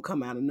Seth gonna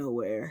come out of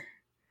nowhere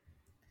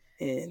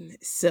and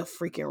Seth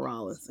freaking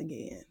Rollins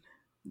again.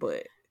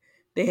 But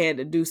they had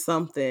to do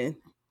something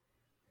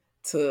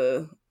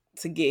to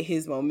get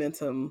his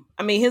momentum.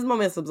 I mean, his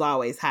momentum's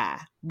always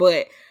high,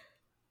 but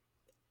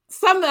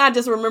something I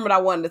just remembered I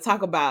wanted to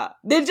talk about.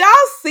 Did y'all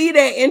see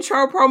that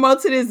intro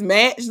promo to this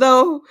match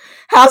though?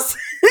 How I was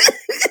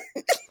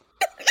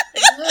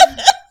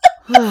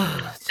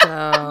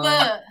like,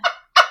 what?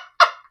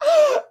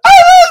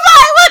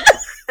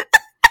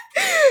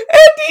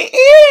 At the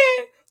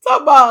end,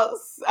 talk about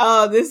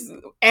this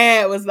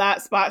ad was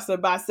not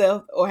sponsored by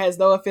Seth or has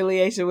no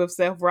affiliation with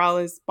Seth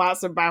Rollins,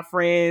 sponsored by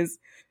friends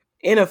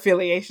in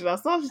affiliation or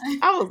something.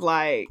 I was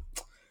like,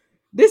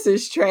 this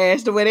is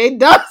trash the way they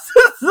done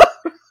it.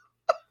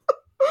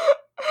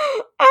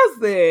 I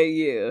said,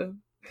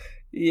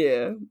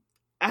 yeah.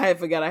 I had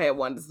forgot I had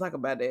wanted to talk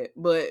about that,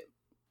 but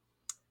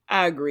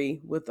I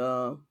agree with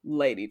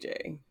Lady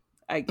J.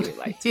 I give it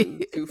like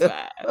 2.5.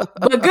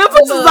 But good for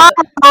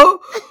Cesaro.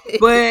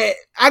 But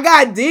I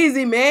got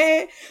dizzy,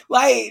 man.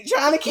 Like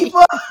trying to keep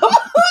up,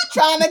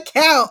 trying to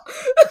count.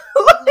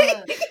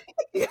 Like,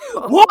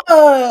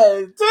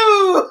 1,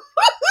 2,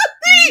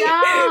 3,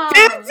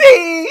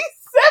 15,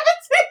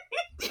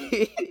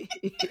 17.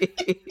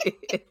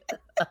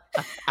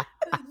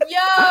 Yo,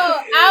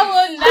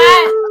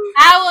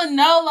 I will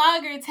no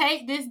longer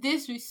take this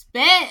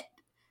disrespect.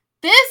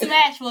 This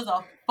match was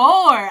a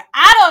 4.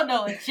 I don't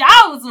know what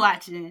y'all was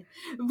watching,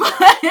 but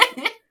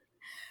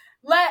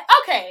like,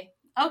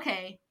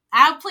 okay,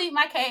 I'll plead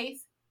my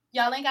case.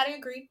 Y'all ain't gotta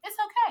agree. It's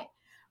okay.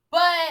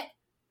 But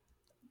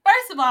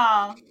first of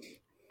all,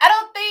 I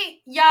don't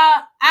think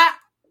y'all.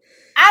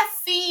 I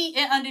see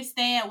and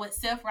understand what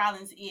Seth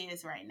Rollins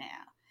is right now.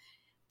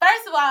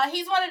 First of all,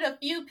 he's one of the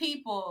few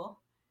people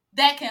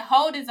that can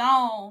hold his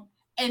own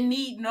and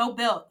need no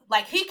belt.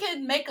 Like, he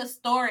can make a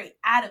story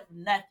out of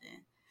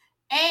nothing.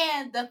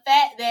 And the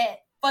fact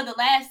that for the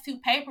last 2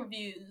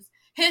 pay-per-views,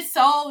 his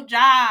sole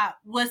job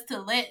was to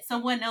let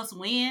someone else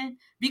win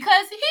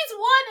because he's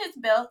won his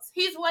belts.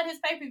 He's won his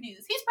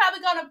pay-per-views. He's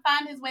probably going to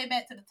find his way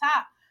back to the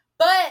top.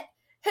 But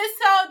his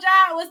sole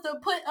job was to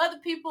put other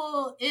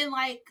people in,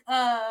 like,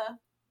 a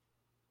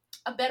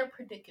better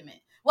predicament.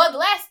 Well, the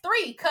last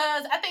 3,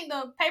 because I think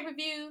the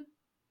pay-per-view,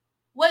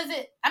 what is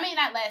it? I mean,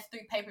 not last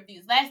 3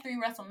 pay-per-views, last 3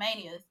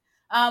 WrestleManias.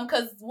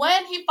 Because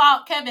when he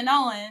fought Kevin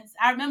Owens,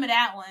 I remember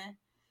that one.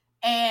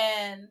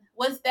 And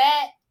was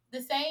that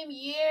the same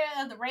year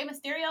of the Rey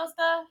Mysterio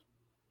stuff?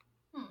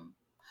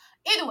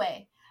 Either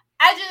way,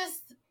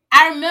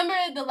 I remember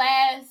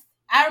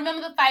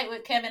the fight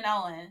with Kevin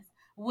Owens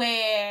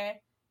where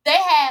they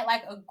had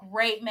like a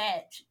great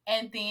match.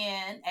 And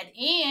then at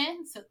the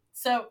end,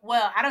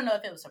 well, I don't know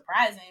if it was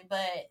surprising,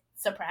 but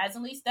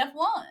surprisingly, Seth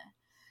won.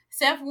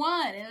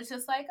 And it was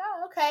just like,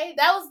 oh, okay.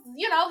 That was,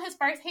 his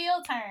first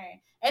heel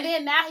turn. And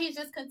then now he's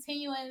just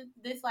continuing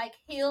this like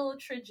heel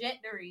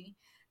trajectory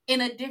in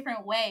a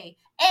different way.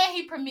 And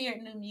he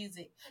premiered new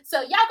music.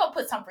 So y'all go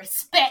put some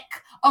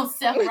respect on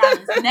Seth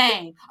Rollins'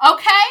 name.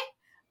 Okay.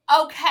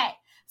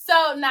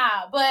 So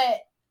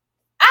but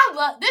I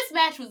love this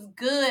match was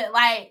good.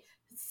 Like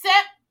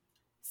Seth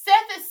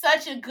is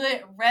such a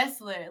good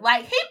wrestler.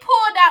 Like, he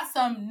pulled out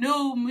some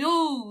new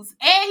moves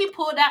and he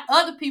pulled out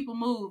other people's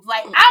moves.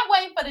 Like, I'm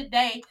waiting for the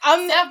day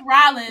Seth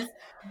Rollins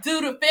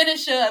do the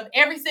finisher of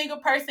every single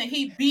person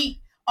he beat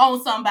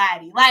on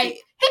somebody. Like,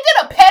 he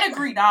did a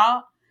pedigree,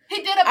 dog.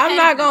 I'm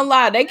not gonna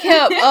lie, they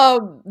kept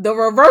the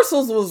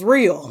reversals was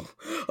real.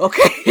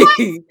 Okay.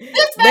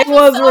 This match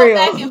was so real.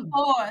 Back and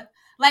forth.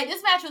 Like,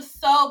 this match was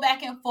so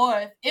back and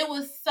forth. It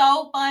was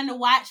so fun to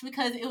watch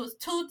because it was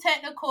 2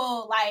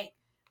 technical, like,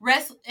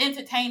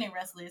 entertaining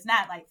wrestlers,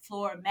 not like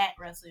floor mat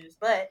wrestlers,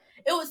 but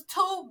it was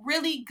two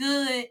really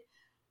good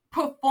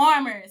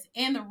performers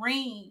in the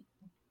ring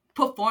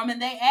performing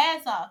their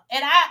ass off.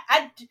 And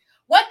I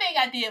one thing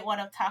I did want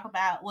to talk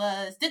about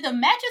was, did the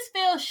matches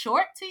feel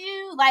short to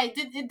you? Like,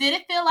 did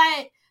it feel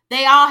like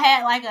they all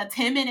had like a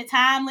 10-minute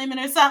time limit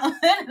or something?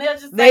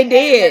 They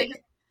did.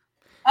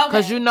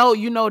 Because you know,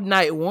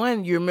 night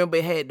one, you remember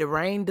it had the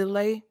rain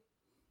delay?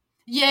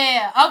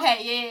 Yeah,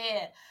 okay,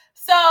 yeah.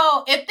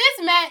 So if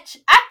this match,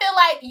 I feel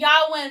like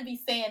y'all wouldn't be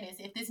saying this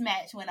if this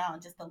match went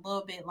on just a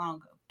little bit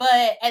longer.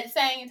 But at the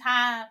same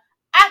time,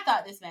 I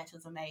thought this match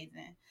was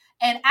amazing.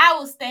 And I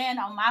will stand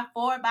on my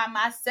forward by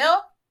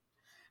myself,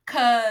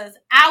 because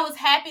I was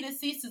happy to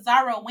see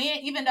Cesaro win,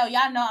 even though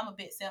y'all know I'm a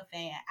Big Self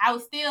fan. I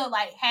was still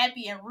like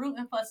happy and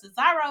rooting for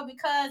Cesaro,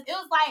 because it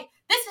was like,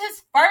 this is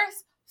his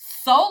first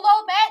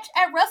solo match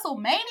at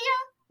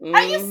WrestleMania.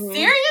 Are you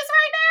serious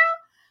right now?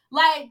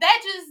 Like,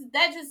 that just, and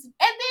then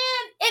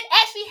it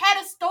actually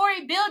had a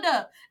story build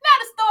up. Now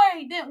the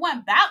story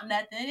wasn't about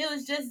nothing. It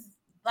was just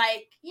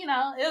like,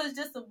 it was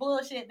just a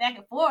bullshit back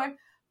and forth.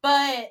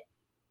 But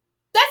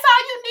that's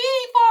all you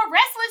need for a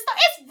wrestling story.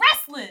 It's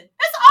wrestling.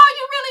 That's all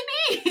you really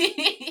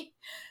need.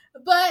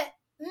 But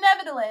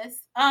nevertheless,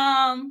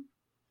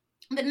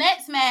 the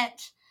next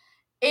match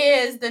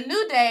is the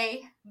New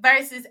Day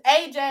versus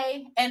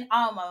AJ and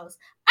Omos.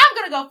 I'm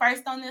gonna go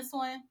first on this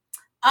one.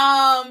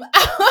 I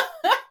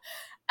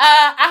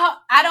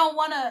don't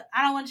want to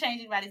change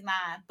anybody's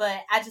mind,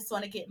 but I just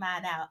want to get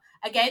mine out.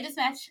 I gave this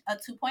match a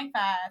 2.5.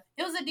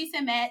 It was a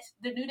decent match.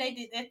 The New Day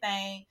did their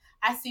thing.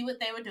 I see what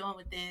they were doing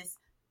with this.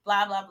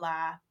 Blah blah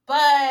blah.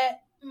 But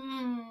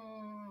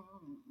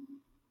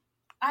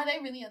are they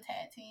really a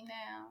tag team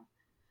now?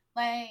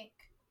 Like,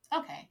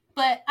 okay,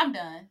 but I'm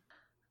done.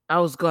 I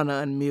was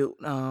gonna unmute.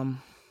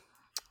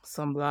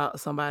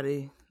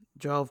 Somebody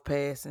drove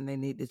past and they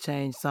need to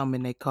change something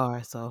in their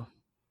car, so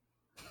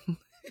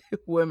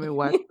women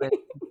watch that.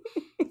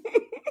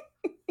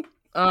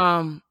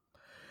 I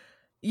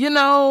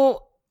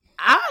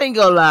ain't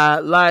gonna lie,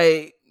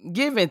 like,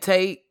 give and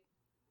take.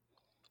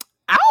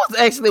 I was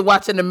actually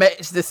watching the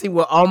match to see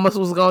what Omos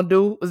was gonna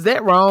do. Was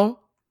that wrong?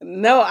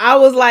 No, I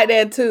was like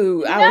that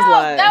too. I was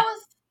like, that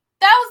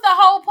was the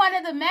whole point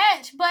of the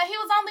match, but he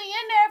was only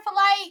in there for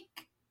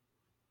like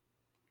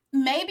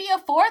maybe a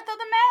fourth of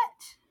the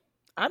match.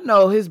 I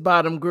know his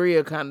bottom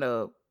grill kind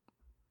of,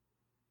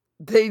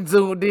 they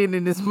zoomed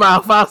in his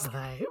mouth. I was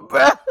like,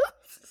 bro.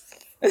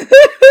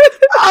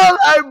 I was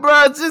like,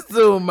 bro, just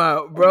zoom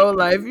out, bro.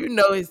 Like, if you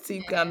know his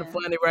teeth kind of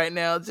funny right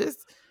now,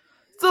 just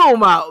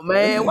zoom out,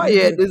 man. Why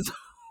you had this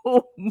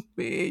zoom,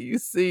 man? You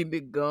see the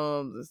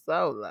gums and stuff.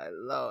 I was like,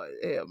 Lord,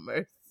 have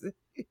mercy.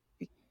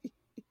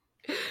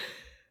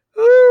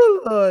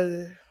 Ooh,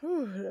 Lord.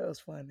 Ooh, that was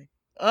funny.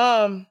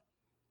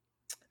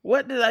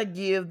 What did I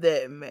give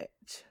that match?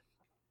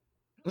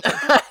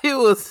 It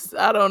was,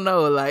 I don't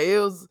know, like, it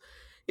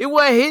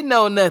wasn't hitting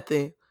on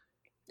nothing.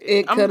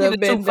 It could have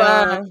been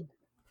done.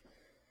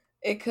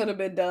 It could have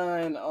been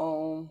done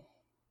on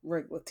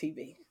regular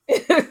TV.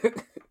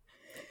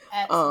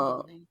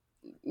 Absolutely.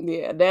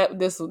 Yeah,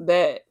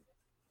 that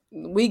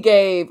we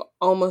gave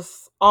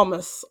almost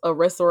a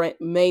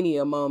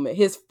WrestleMania moment.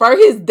 His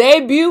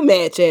debut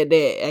match at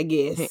that, I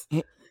guess.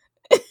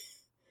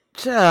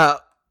 Ciao.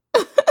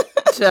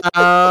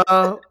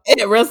 At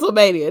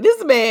WrestleMania.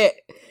 This man,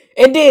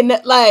 and then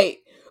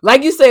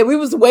like you said, we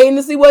was waiting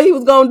to see what he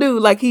was gonna do.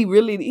 Like, he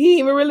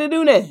even really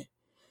do that.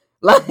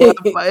 Like,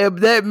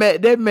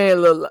 that man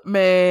look,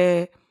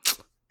 man.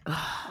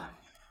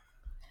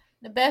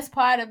 The best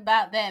part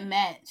about that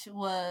match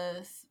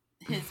was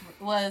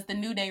the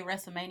New Day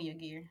WrestleMania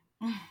gear.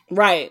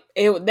 Right.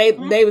 They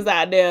was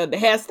out there, the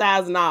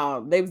hairstyles and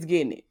all. They was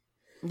getting it.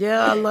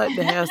 Yeah, I like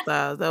the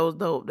hairstyles. That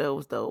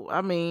was dope.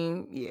 I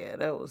mean, yeah,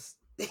 that was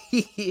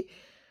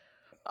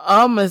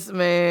almost,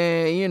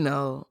 man,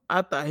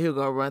 I thought he was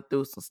gonna run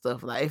through some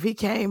stuff. Like, if he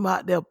came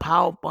out there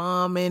power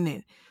bombing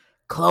and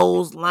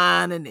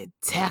clotheslining and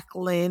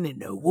tackling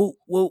and the whoop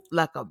whoop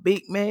like a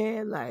big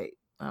man, like,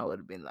 I would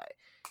have been like,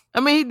 I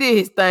mean, he did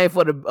his thing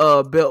for the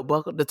belt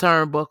buckle, the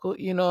turnbuckle,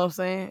 you know what I'm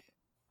saying?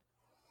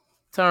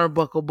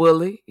 Turnbuckle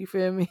bully, you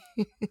feel me?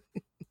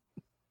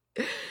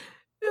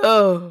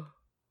 Oh.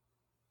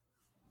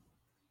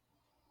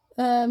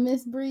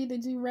 Miss Bree,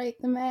 did you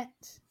rate the match?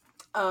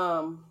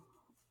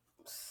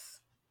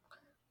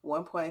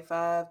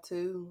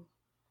 1.52.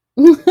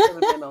 Could have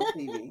been on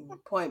TV.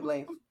 Point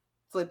blank.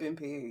 Flipping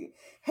period.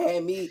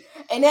 Had me.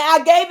 And then I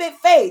gave it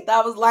faith.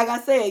 I was, like I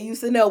said, you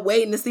sitting there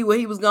waiting to see what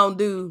he was going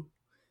to do.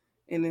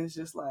 And it's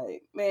just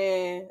like,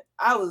 man,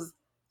 I was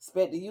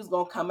expecting you was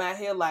going to come out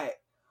here like,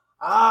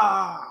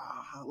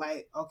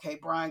 like, okay,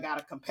 Brian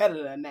got a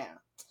competitor now.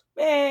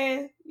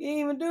 Man, you didn't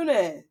even do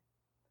that.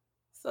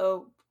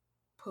 So,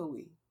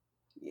 pooey.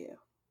 Yeah.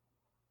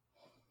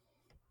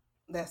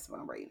 That's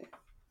my rating.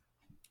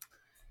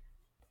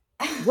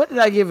 What did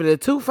I give it, a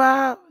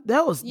 2.5?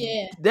 That was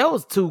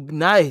too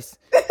nice.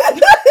 Exactly.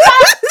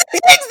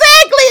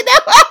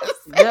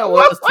 That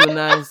was too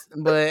nice.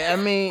 But I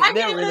mean,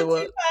 that really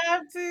was.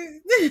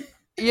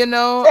 You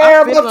know,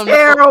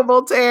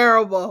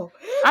 terrible.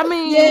 I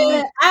mean,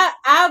 Yeah,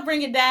 I'll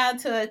bring it down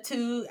to a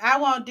 2. I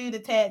won't do the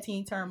tag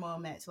team turmoil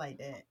match like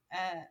that.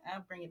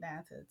 I'll bring it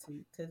down to a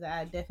 2 because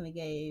I definitely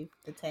gave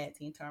the tag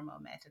team turmoil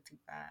match a 2.5.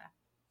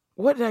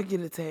 what did I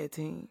get a tag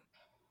team?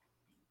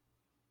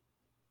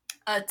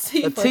 A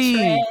T A for T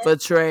trash. for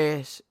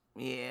trash.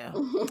 Yeah.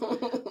 All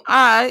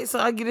right, so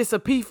I get this a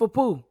P for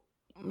poo. All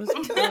right. P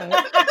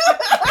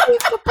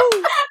for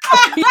poo.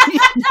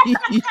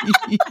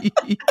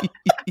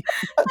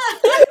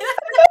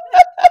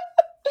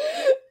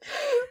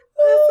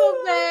 That's so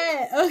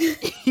bad.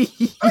 Okay.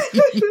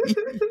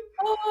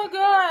 Oh my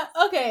god.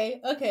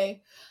 Okay.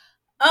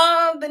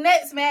 The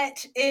next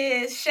match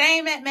is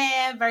Shane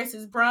McMahon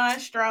versus Braun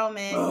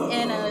Strowman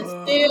in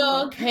a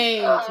steel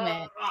cage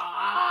match.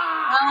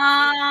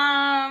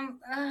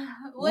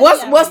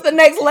 What's the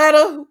next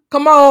letter?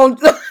 Come on,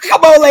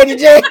 Lady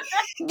J.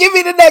 Give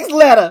me the next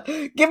letter.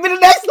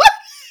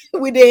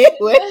 We did.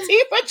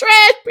 T for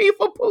trash, P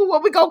for poo.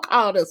 What we gonna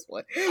call this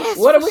one?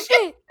 What are we?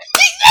 Shit.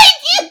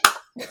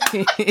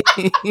 See,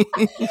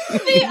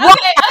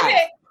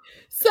 okay.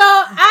 So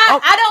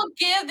I don't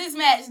give this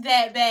match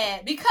that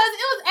bad because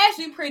it was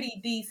actually pretty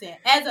decent.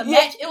 As a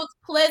match, it was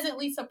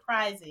pleasantly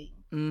surprising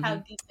how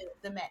decent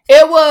the match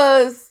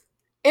was.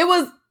 It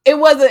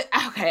wasn't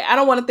okay. I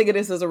don't want to think of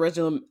this as a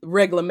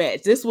regular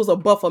match. This was a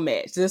buffer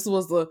match. This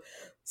was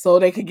so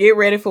they could get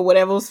ready for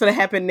whatever was going to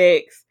happen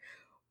next.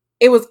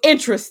 It was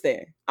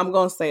interesting. I'm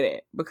gonna say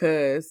that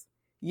because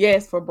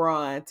yes, for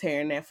Braun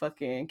tearing that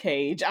fucking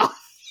cage off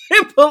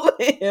and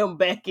pulling him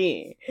back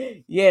in.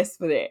 Yes,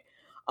 for that.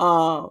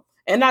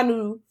 And I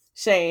knew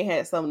Shane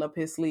had something up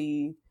his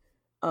sleeve.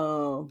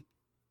 But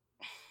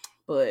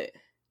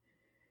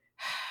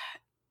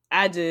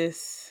I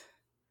just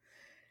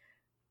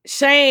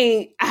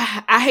Shane.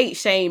 I hate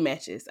Shane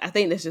matches. I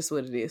think that's just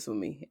what it is for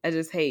me. I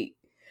just hate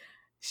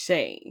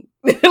Shane.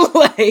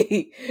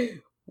 Like,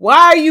 why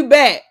are you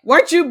back?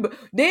 Weren't you?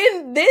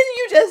 Didn't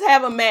you just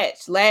have a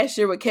match last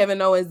year with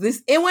Kevin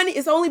Owens?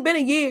 It's only been a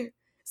year.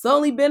 It's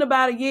only been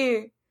about a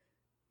year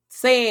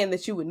saying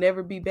that you would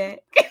never be back.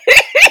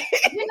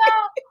 You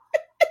know,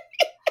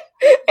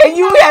 and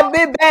you have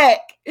been back.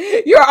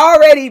 You're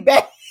already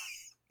back.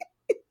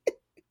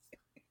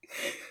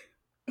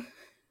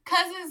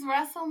 Cause it's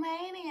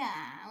WrestleMania.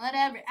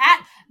 Whatever.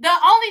 The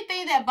only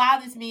thing that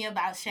bothers me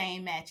about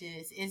Shane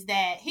matches is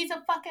that he's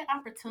a fucking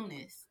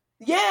opportunist.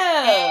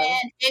 Yeah.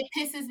 And it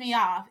pisses me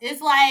off. It's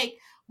like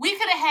we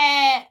could have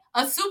had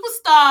a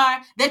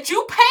superstar that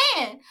you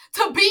paying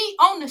to be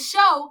on the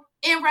show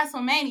in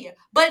WrestleMania.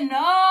 But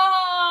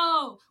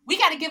no, we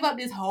got to give up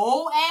this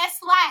whole ass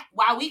slot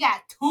while we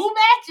got 2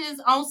 matches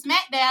on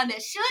SmackDown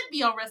that should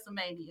be on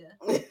WrestleMania.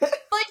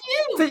 For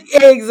you.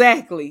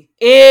 Exactly.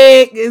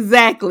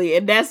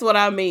 And that's what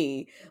I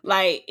mean.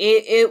 Like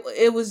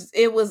it was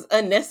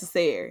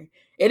unnecessary.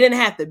 It didn't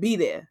have to be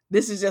there.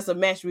 This is just a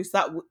match we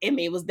saw. I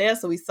mean, it was there,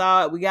 so we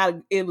saw it.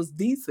 It was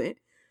decent,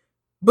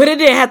 but it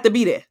didn't have to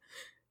be there.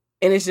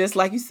 And it's just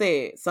like you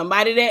said,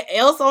 somebody that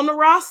else on the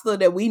roster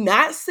that we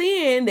not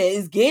seeing that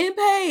is getting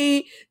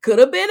paid could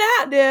have been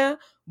out there,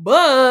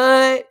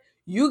 but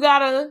you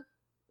gotta,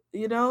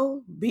 be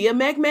a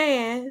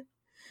McMahon.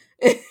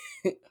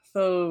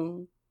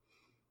 So,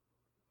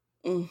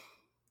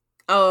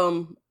 I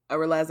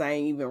realize I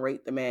ain't even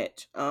rate the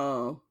match.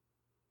 2.5.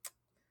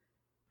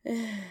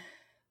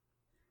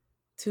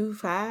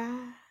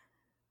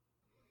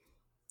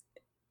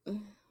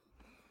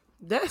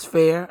 That's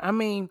fair. I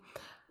mean,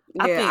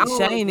 I think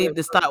Shane need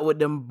to start with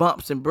them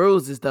bumps and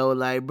bruises though.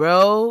 Like,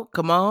 bro,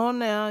 come on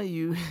now,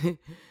 you,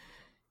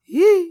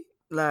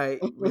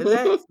 like,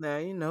 relax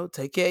now.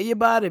 Take care of your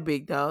body,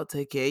 big dog.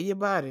 Take care of your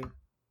body.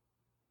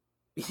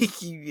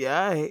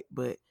 Yeah, all right,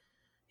 but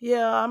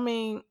yeah, I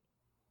mean,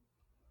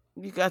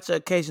 you got your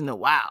occasional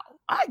wow.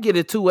 I get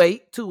a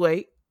 2.8,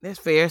 2.8. That's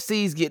fair.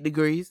 C's get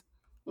degrees.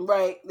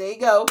 Right, there you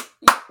go.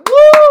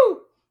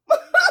 Woo!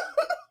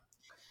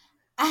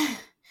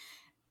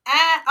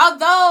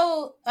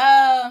 Although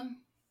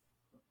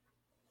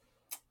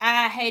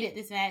I hated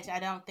this match, I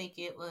don't think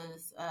it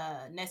was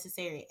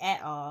necessary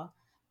at all.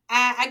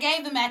 I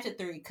gave the match a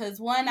 3 because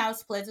 1, I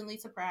was pleasantly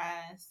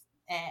surprised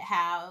at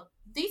how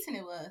decent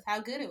it was, how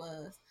good it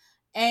was,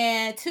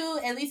 and 2,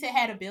 at least it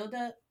had a build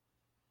up.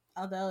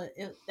 Although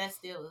that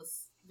still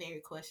was very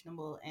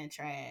questionable and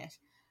trash,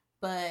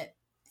 but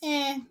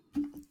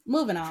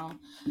moving on.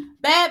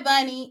 Bad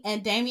Bunny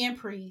and Damian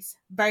Priest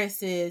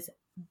versus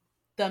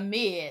The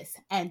Miz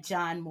and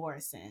John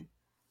Morrison.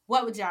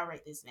 What would y'all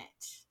rate this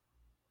match?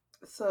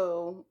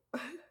 So,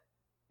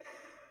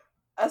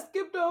 I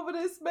skipped over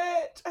this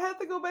match. I had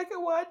to go back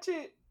and watch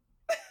it.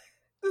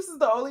 This is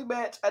the only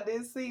match I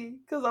didn't see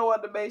because I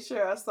wanted to make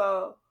sure I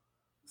saw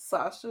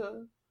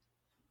Sasha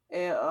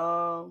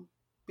and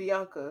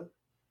Bianca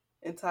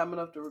in time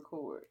enough to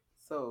record.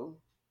 So,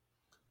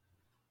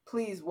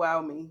 please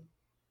wow me.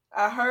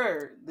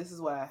 This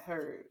is what I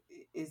heard,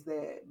 is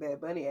that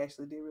Bad Bunny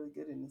actually did really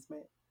good in this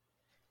match.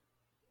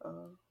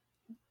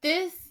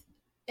 This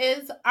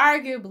is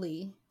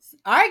arguably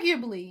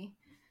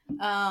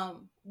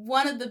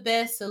One of the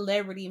best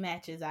celebrity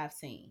matches I've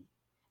seen.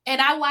 And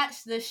I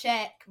watched the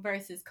Shaq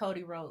versus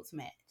Cody Rhodes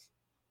match.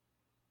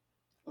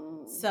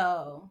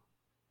 So,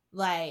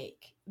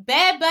 like,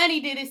 Bad Bunny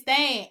did his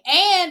thing.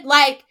 And,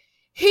 like,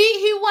 he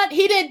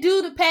didn't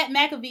do the Pat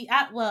McAfee.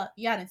 Well,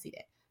 y'all didn't see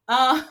that.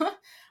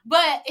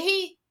 But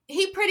he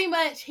pretty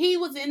much, he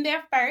was in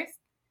there first.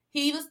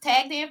 He was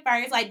tagged in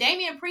first. Like,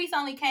 Damian Priest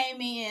only came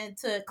in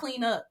to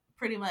clean up,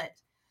 pretty much.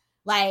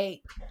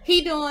 Like,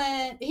 he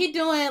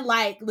doing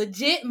like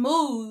legit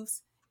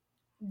moves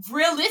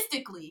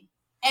realistically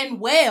and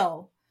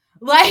well.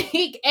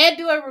 Like, and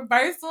doing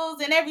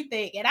reversals and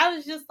everything. And I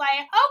was just like,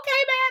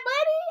 okay, Bad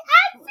Bunny,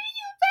 I see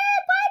you,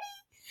 Bad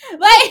Bunny.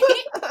 Like,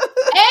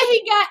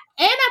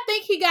 and I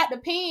think he got the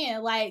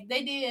pin. Like,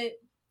 they did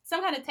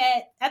some kind of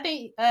tag. I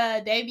think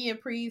Damian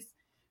Priest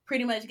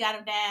pretty much got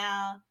him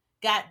down,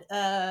 got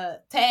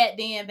tagged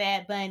in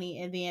Bad Bunny,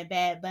 and then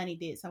Bad Bunny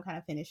did some kind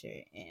of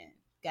finisher and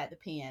got the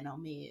pin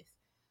on Miz.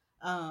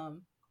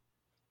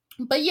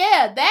 But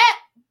yeah, that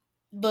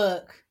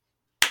look.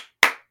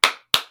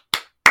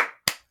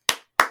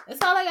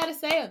 That's all I gotta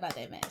say about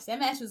that match. That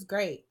match was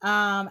great.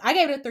 I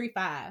gave it a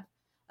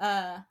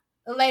 3.5.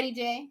 Lady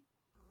J.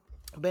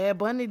 Bad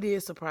Bunny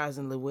did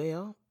surprisingly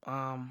well.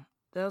 That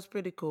was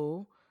pretty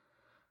cool.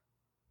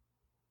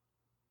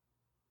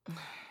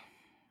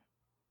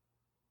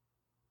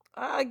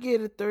 I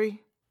get a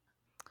 3.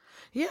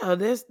 Yeah, I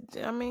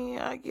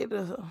get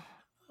a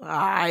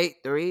alright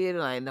 3. It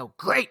ain't no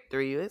great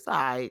 3. It's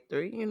alright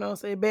 3. You know what I'm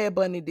saying? Bad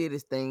Bunny did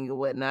his thing or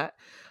whatnot.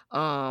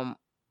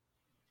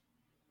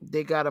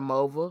 They got him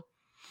over.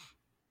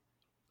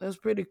 That's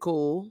pretty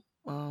cool.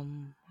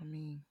 Wasn't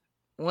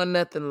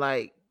nothing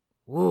like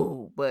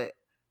woo, but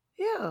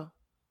yeah,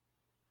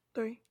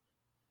 3.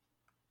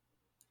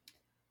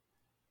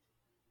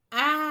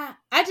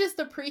 I just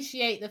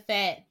appreciate the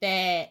fact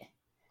that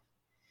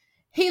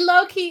he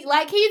low key,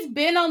 like, he's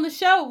been on the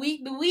show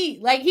week to week.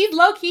 Like, he's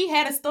low key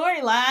had a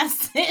storyline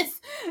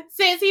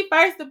since he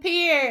first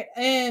appeared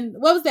in,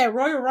 what was that,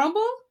 Royal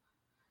Rumble?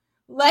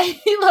 Like,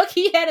 he low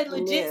key had a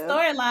legit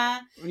storyline.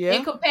 Yeah.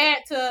 And compared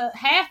to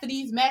half of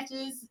these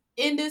matches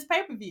in this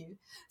pay-per-view.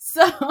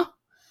 So,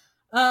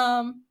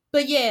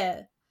 but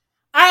yeah.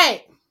 All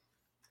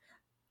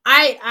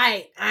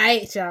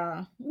right,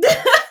 y'all.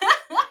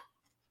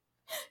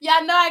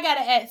 Y'all know I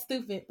gotta act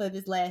stupid for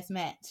this last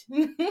match.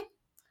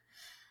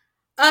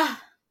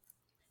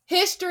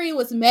 History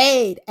was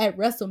made at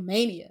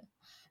WrestleMania.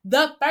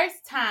 The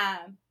first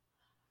time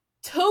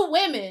 2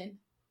 women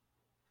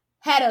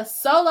had a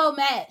solo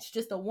match,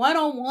 just a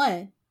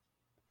one-on-one,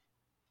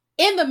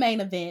 in the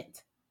main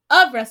event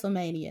of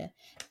WrestleMania.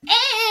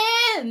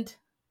 And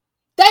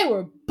they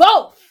were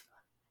both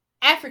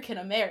African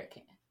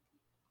American.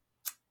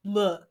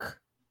 Look.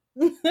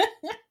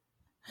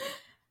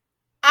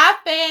 I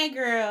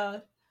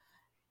fangirl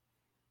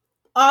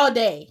all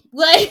day.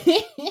 Like,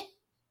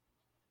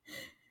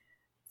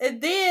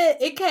 and then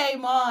it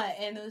came on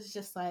and it was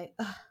just like,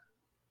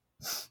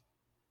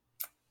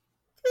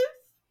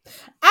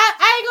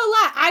 I ain't gonna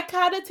lie, I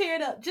kind of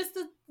teared up just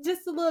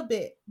a little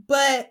bit.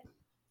 But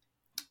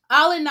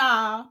all in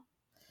all,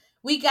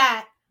 we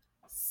got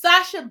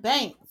Sasha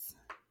Banks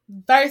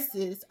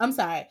versus,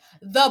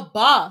 the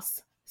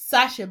Boss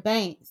Sasha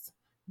Banks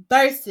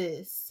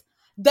versus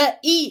the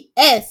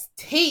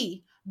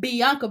EST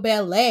Bianca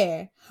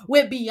Belair,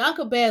 with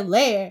Bianca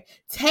Belair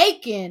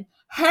taking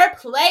her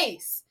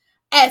place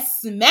as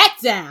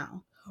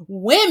SmackDown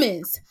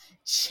Women's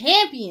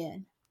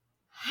Champion.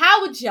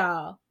 How would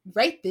y'all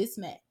rate this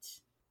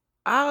match?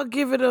 I'll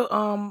give it a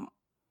I'm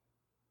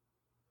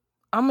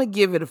gonna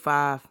give it a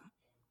 5.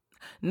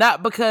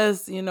 Not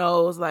because,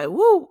 it's like,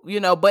 woo,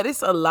 but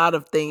it's a lot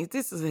of things.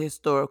 This is a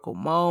historical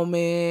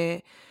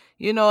moment.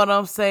 You know what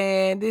I'm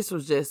saying? This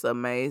was just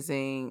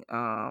amazing.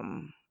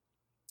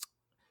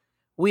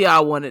 We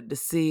all wanted to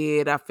see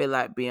it. I feel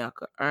like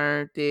Bianca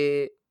earned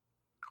it.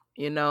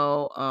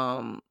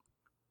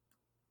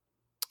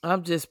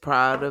 I'm just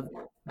proud of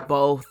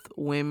both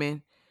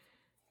women.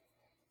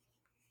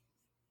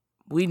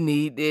 We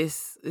need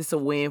this. It's a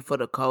win for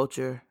the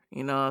culture.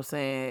 You know what I'm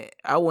saying?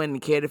 I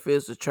wouldn't care if it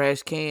was a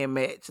trash can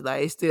match.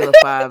 Like, it's still a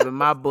 5 in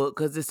my book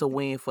because it's a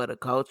win for the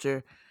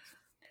culture.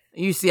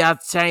 You see,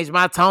 I've changed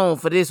my tone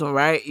for this one,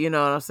 right? You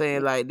know what I'm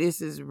saying? Like,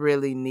 this is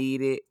really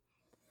needed.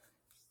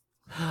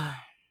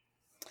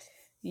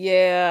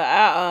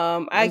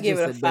 Yeah, I give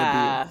it a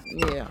 5.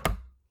 W. Yeah,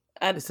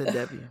 it's a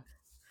W.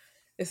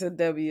 It's a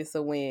W. It's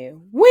a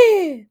win.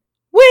 Win,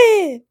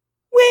 win,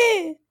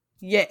 win.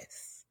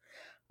 Yes.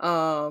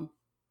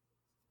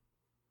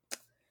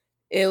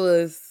 It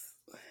was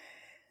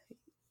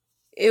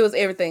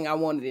everything I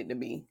wanted it to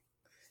be,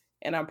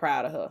 and I'm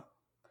proud of her,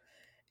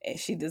 and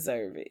she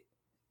deserved it.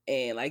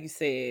 And like you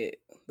said,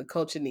 the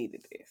culture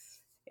needed this,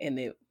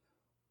 and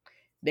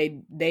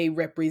they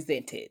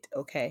represented.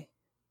 Okay.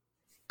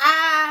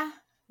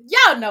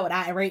 Y'all know what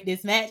I rate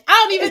this match. I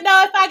don't even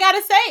know if I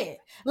gotta say it.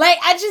 Like,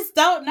 I just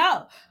don't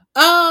know.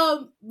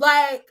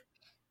 Like,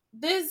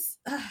 this,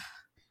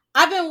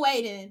 I've been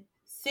waiting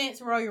since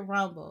Royal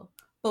Rumble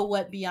for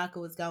what Bianca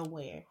was gonna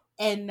wear.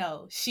 And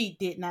no, she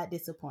did not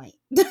disappoint.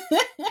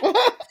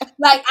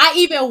 Like, I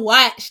even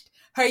watched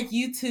her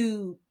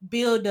YouTube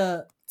build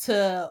up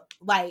to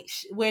like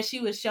where she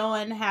was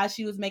showing how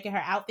she was making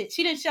her outfit.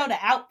 She didn't show the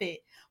outfit,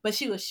 but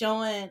she was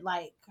showing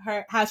like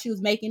her how she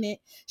was making it.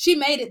 She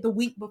made it the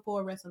week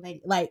before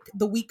WrestleMania, like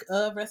the week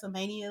of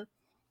WrestleMania.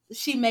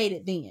 She made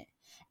it then,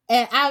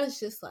 and I was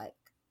just like,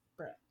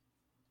 bruh,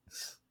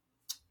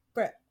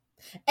 bruh.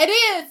 And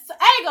then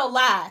I ain't gonna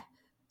lie,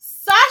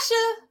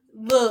 Sasha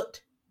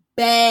looked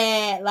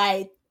bad.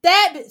 Like,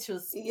 that bitch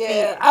was Yeah,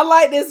 fierce. I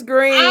like this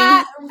green.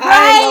 I ain't gonna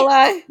Right?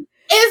 lie.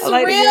 It's I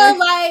like the real green.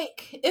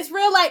 like it's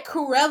real like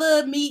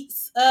Cruella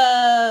meets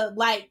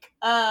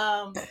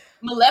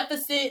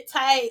Maleficent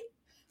type,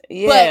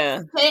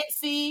 Yeah. but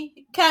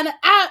sexy kind of.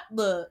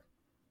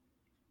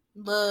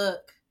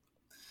 Look.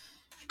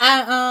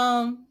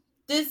 I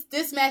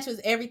this match was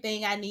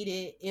everything I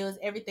needed. It was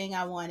everything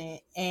I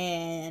wanted,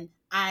 and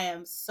I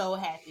am so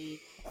happy.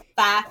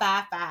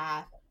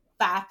 555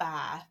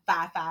 55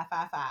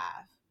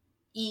 5555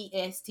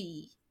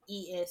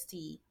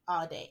 EST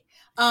all day.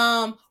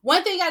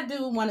 One thing I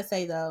do want to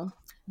say though,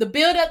 the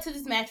build up to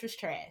this match was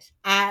trash.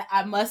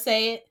 I must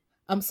say it.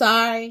 I'm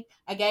sorry.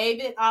 I gave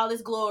it all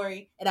its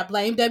glory, and I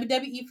blame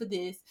WWE for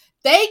this.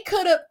 They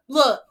could have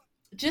look.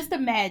 Just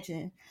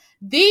imagine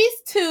these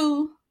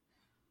two,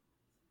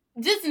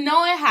 just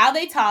knowing how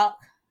they talk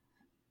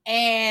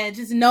and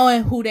just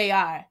knowing who they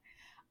are.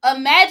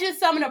 Imagine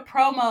some of the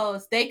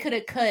promos they could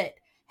have cut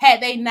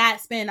had they not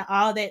spent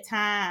all that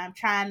time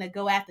trying to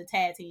go after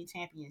tag team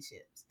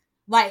championships.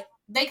 Like,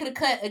 they could have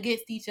cut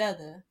against each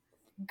other.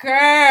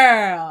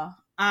 Girl.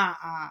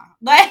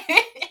 Like,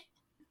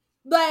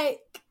 like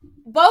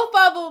both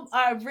of them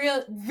are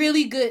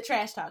really good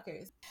trash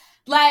talkers.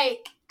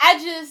 Like, I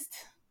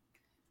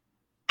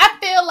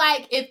feel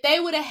like if they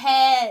would have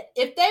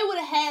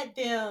had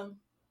them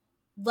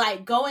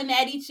like going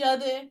at each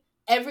other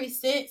ever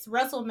since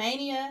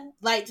WrestleMania,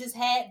 like just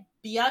had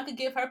Bianca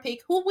give her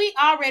pick, who we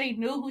already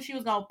knew who she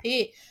was gonna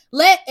pick.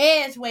 Let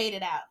Edge wait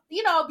it out.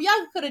 You know,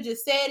 Bianca could have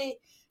just said it.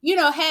 You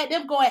know, had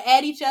them going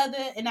at each other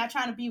and not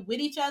trying to be with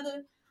each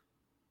other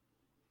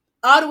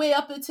all the way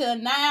up until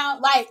now.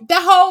 Like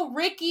the whole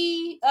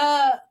Ricky,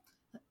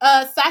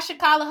 Sasha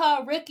calling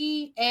her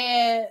Ricky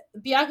and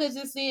Bianca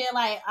just saying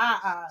like,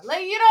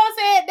 like, you know what I'm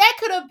saying? That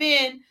could have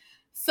been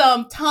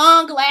some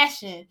tongue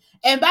lashing.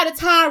 And by the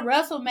time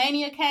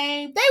WrestleMania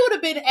came, they would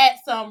have been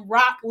at some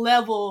Rock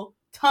level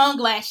tongue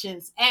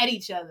lashings at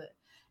each other.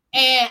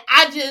 And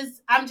I'm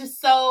just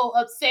so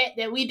upset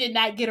that we did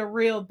not get a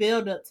real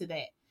build up to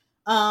that.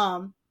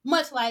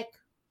 Much like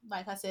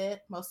I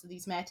said, most of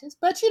these matches,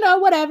 but you know,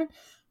 whatever.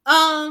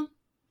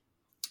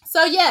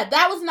 So yeah,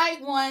 that was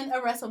night 1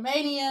 of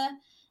WrestleMania.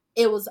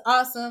 It was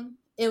awesome.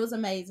 It was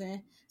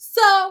amazing.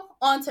 So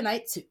on to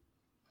night 2.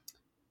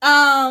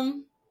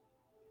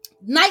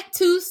 Night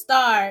 2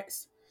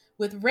 starts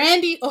with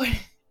Randy Orton.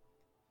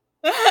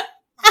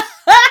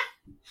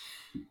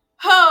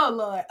 Oh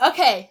Lord.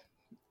 Okay.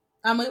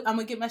 I'm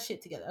gonna get my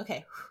shit together.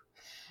 Okay.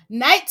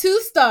 Night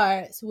 2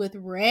 starts with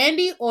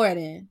Randy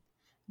Orton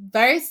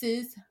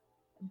versus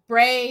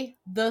Bray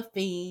the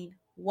Fiend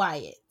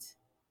Wyatt.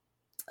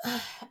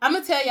 I'm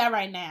gonna tell y'all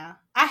right now,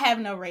 I have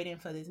no rating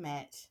for this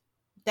match.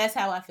 That's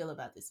how I feel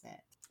about this match.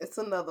 It's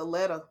another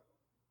letter.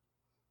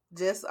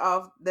 Just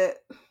off that,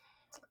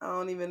 I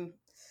don't even.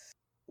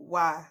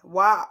 Why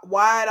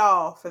at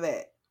all for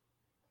that?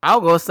 I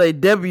was gonna say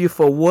W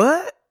for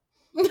what?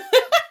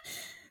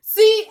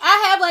 See,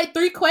 I have like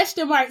 3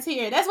 question marks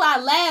here. That's why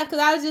I laughed,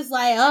 because I was just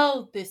like,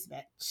 oh, this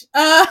match.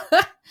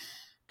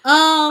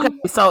 Okay,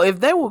 so if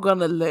they were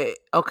gonna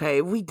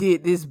we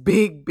did this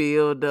big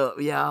build up,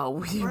 y'all.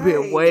 We've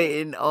been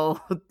waiting on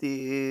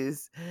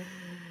this.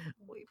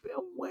 We've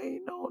been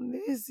waiting on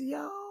this,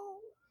 y'all.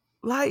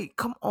 Like,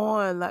 come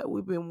on, like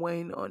we've been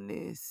waiting on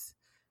this.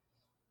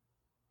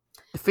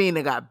 The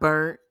Fiend got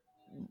burnt.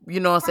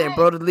 You know what I'm saying?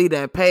 Brody Lee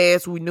done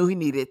passed. We knew he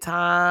needed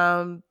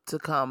time to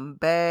come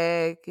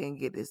back and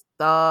get his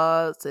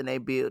thoughts, and they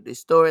built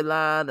this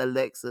storyline.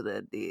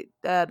 Alexa did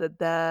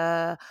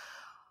da.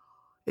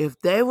 If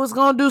they was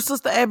gonna do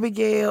Sister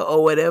Abigail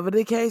or whatever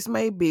the case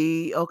may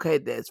be, okay,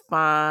 that's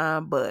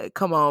fine. But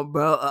come on,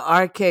 bro,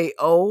 a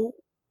RKO.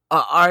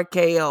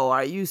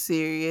 Are you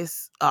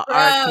serious?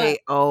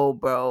 RKO,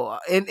 bro.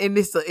 And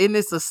it's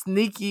a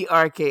sneaky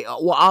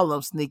RKO. Well, all of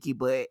them sneaky,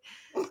 but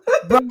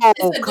bro,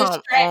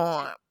 come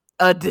on.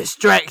 A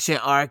distraction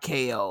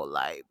RKO.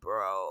 Like,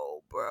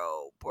 bro.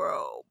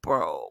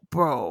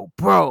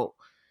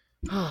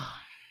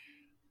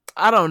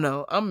 I don't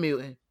know. I'm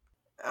muting.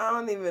 I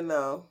don't even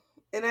know.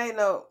 It ain't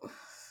no.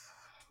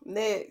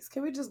 Next.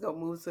 Can we just go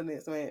move to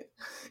next, man?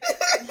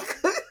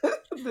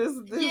 this.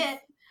 Yeah.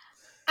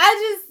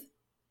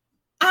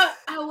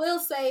 I will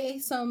say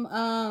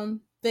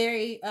some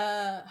very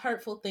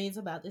hurtful things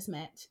about this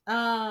match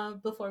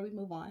before we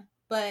move on.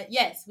 But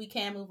yes, we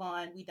can move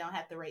on. We don't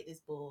have to rate this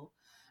bull.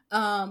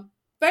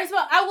 First of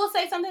all, I will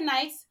say something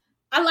nice.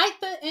 I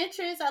like the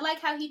entrance. I like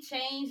how he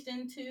changed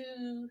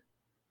into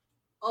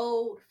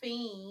old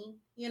Fiend.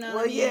 You know what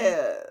Well, I mean?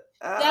 yeah.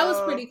 That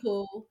was pretty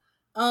cool.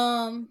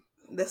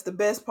 That's the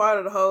best part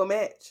of the whole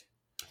match.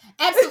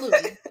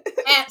 Absolutely.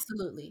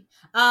 Absolutely.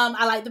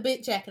 I like the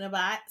big Jack in the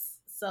Box.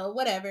 So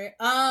whatever.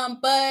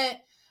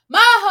 But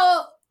my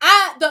whole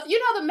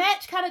the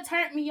match kind of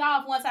turned me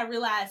off once I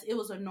realized it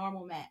was a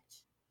normal match.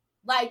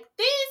 Like,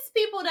 these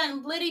people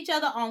done lit each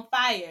other on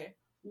fire.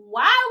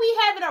 Why are we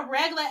having a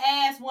regular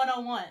ass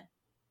 1-on-1?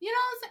 You know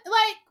what I'm saying?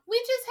 Like, we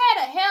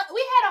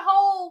had a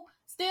whole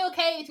steel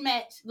cage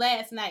match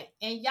last night,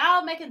 and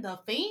y'all making the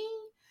Fiend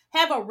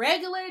have a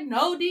regular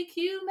no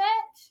DQ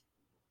match?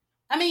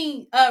 I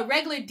mean, a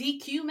regular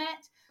DQ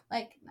match?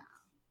 Like, nah.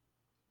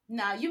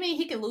 Nah, you mean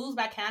he can lose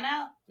by count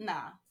out?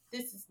 Nah.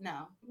 This is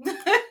no.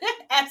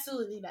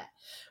 Absolutely not.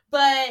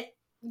 But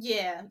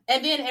yeah.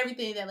 And then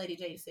everything that Lady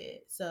J said.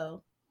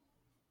 So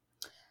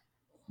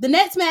the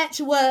next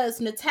match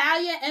was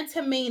Natalya and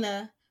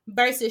Tamina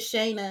versus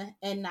Shayna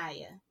and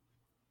Nia.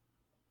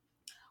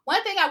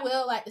 One thing I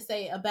will like to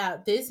say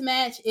about this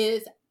match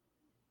is,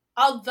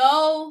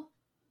 although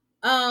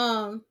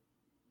Shayna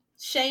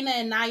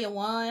and Nia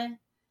won,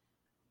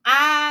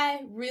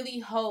 I really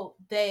hope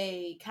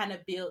they kind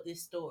of build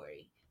this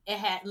story and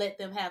let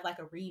them have like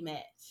a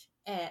rematch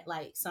at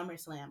like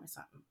SummerSlam or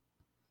something.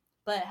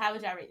 But how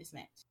would y'all rate this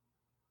match?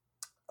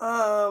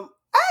 I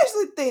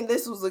actually think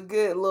this was a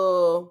good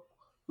little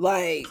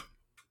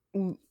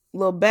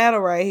battle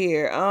right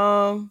here.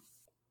 I'm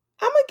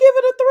gonna give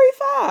it a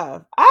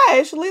 3-5. I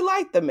actually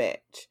like the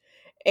match,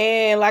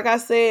 and like I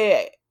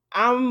said,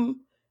 I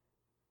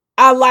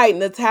like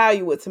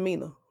Natalya with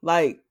Tamina.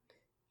 Like,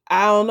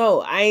 I don't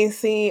know, I ain't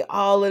seen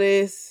all of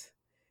this.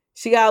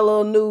 She got a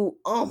little new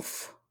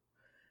oomph,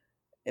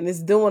 and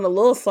it's doing a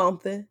little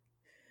something,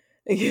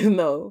 you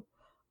know.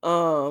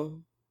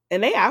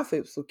 And they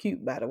outfits were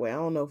cute, by the way. I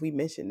don't know if we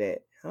mentioned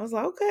that. I was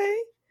like, okay.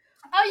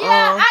 Oh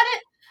yeah, I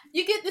didn't.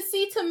 You get to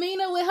see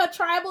Tamina with her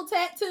tribal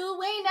tattoo.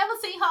 We ain't never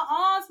seen her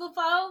arms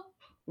before.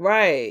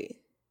 Right.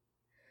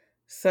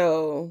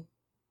 So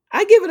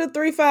I give it a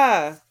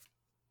 3-5.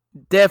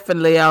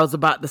 Definitely, I was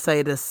about to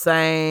say the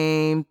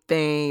same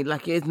thing.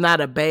 Like, it's not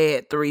a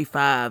bad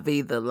 3-5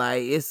 either.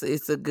 Like, it's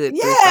a good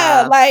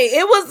 3-5. Like,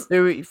 it was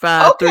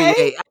 3-5,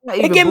 okay. 3-8. I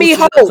even it give me boosted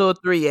hope it to a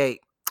 3-8.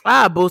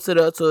 I boosted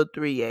it up to a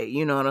 3-8.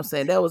 You know what I'm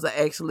saying? That was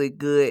actually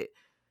good.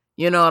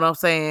 You know what I'm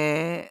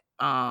saying?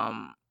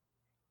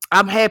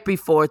 I'm happy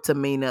for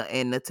Tamina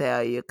and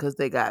Natalya because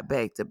they got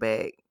back to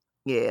back.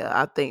 Yeah,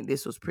 I think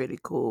this was pretty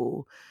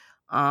cool.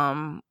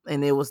 And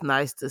it was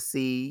nice to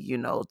see, you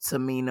know,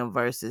 Tamina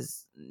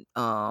versus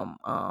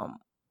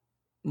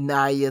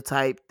Nia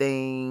type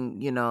thing.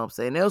 You know what I'm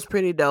saying? It was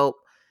pretty dope.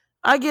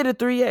 I get a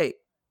 3-8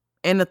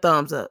 and a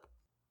thumbs up.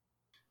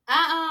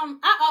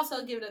 I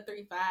also give it a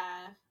 3-5.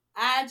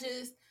 I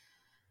just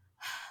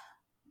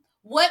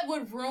what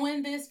would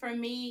ruin this for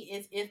me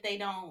is if they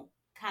don't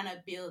kind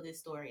of build this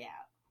story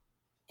out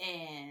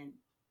and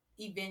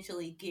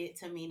eventually get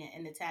Tamina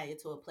and Natalya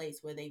to a place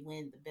where they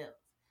win the belt.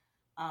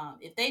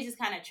 If they just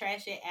kind of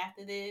trash it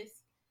after this,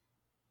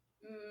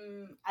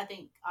 I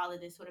think all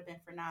of this would have been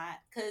for naught.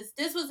 Because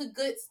this was a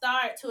good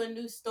start to a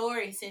new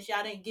story since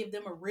y'all didn't give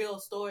them a real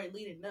story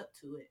leading up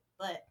to it.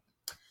 But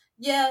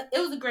yeah, it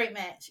was a great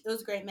match. It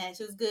was a great match.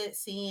 It was good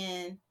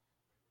seeing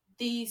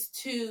these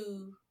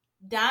two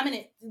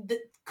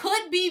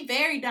could be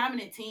very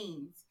dominant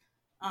teams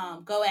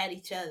go at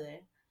each other.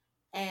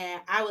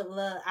 And I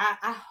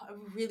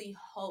really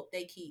hope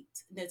they keep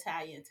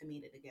Natalya and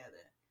Tamina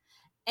together.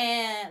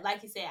 And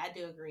like you said, I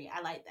do agree.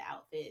 I like the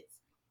outfits.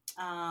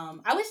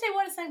 I wish they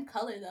wore the same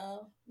color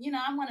though. You know,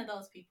 I'm one of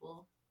those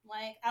people.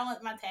 Like, I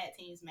want my tag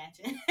teams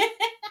matching.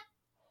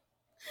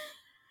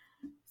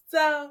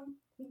 So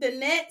the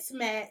next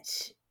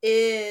match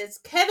is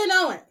Kevin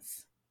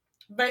Owens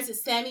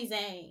versus Sami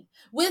Zayn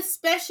with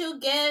special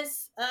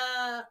guest,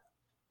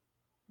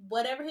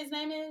 whatever his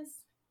name is,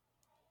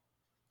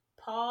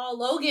 Paul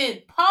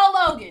Logan. Paul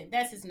Logan,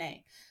 that's his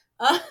name.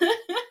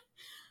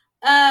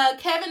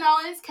 Kevin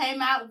Owens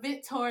came out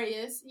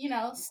victorious. You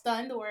know,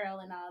 stunned the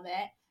world and all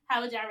that.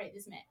 How would y'all rate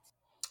this match?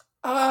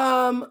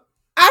 I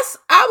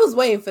was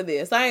waiting for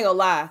this. I ain't gonna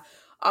lie.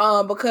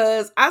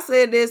 Because I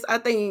said this, I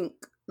think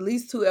at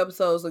least 2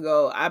 episodes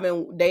ago.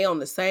 They on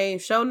the same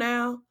show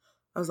now.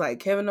 I was like,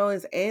 Kevin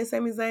Owens and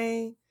Sami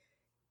Zayn.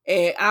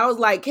 And I was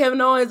like,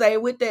 Kevin Owens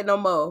ain't with that no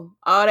more.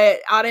 All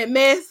that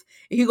mess.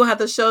 He gonna have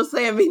to show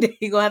Sami.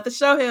 He gonna have to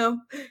show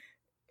him.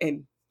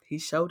 And he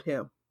showed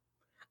him.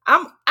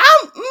 Oh.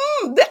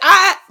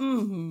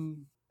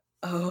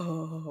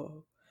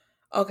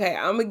 Okay,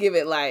 I'm gonna give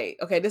it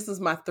this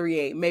is my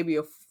 3-8, maybe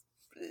I'm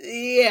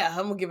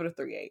gonna give it a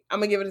 3-8. I'm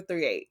gonna give it a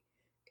 3-8.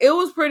 It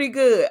was pretty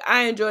good.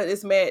 I enjoyed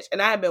this match,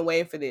 and I had been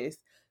waiting for this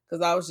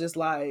because I was just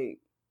like,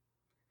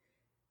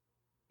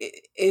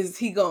 is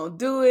he gonna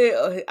do it?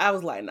 Or I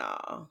was like,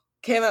 nah.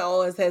 Kevin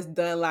Owens has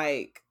done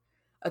like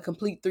a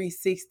complete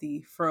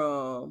 360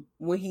 from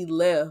when he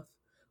left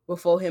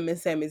before him and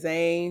Sami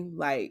Zayn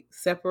like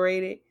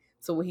separated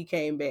to when he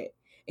came back.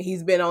 And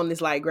he's been on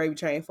this like gravy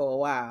train for a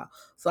while.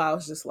 So I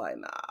was just like,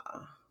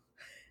 nah.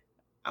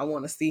 I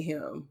want to see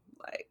him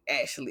like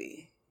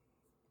actually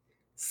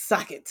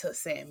sock it to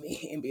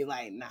Sammy and be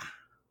like, nah,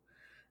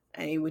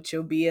 I ain't with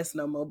your BS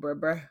no more,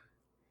 bruh.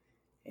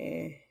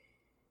 And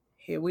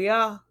here we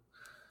are.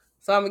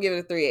 So I'm gonna give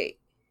it a 3.8.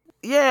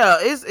 Yeah,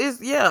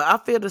 it's yeah. I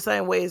feel the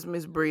same way as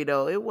Miss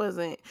Brito. It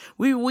wasn't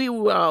we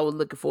were all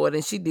looking for it,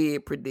 and she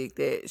did predict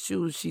that.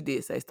 She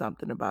did say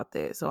something about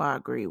that, so I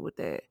agree with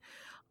that.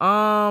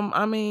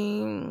 I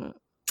mean,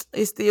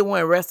 it still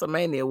wasn't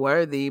WrestleMania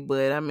worthy,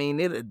 but I mean,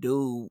 it'll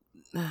do.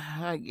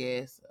 I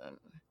guess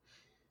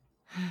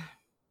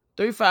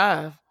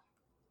 3.5.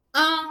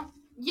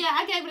 Yeah,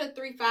 I gave it a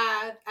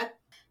 3.5.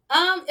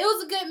 It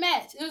was a good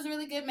match. It was a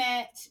really good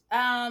match.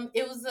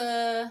 It was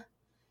a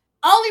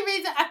only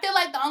reason I feel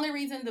like the only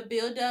reason the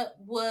build up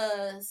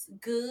was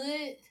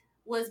good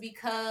was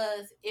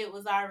because it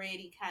was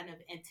already kind of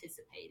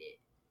anticipated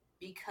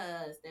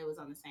because they was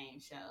on the same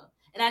show.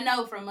 And I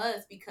know from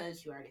us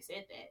because you already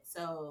said that.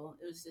 So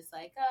it was just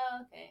like,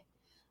 oh, okay.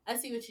 I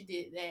see what you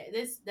did there.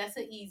 That's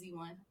an easy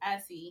one. I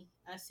see.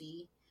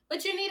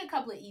 But you need a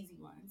couple of easy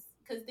ones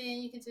because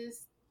then you can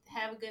just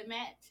have a good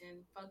match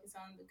and focus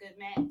on the good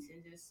match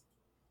and just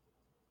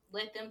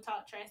let them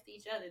talk trash to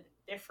each other.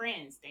 They're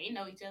friends. They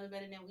know each other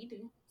better than we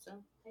do.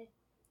 So hey.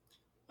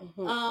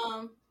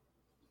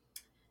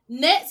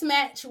 Next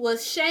match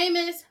was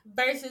Sheamus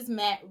versus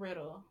Matt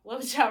Riddle. What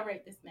would y'all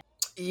rate this match?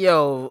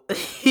 Yo,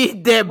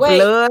 that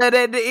blood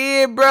at the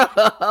end, bro.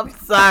 I'm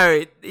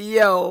sorry.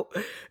 Yo,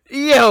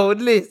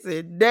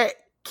 listen, that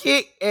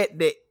kick at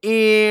the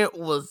end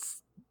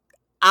was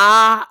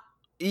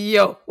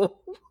yo.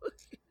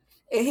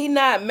 He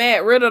not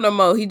Matt Riddle no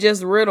more. He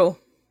just Riddle.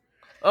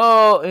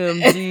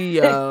 OMG,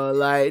 y'all.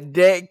 Like,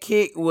 that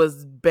kick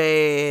was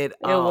bad. It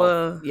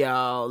was.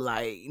 Y'all.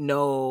 Like,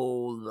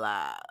 no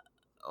lie.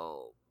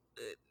 Oh,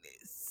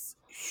 goodness.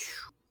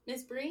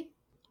 Miss Bree?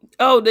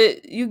 Oh,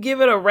 did you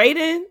give it a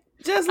rating?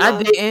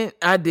 I didn't.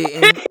 I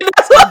did.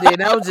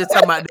 I was just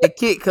talking about that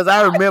kick because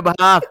I remember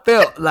how I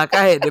felt. Like,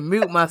 I had to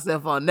mute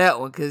myself on that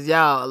one because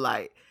y'all,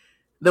 like,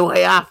 the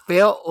way I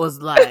felt was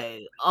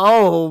like,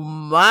 oh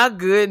my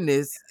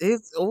goodness.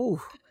 It's,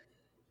 ooh.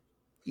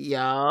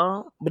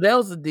 Y'all. But that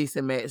was a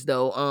decent match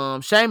though.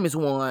 Sheamus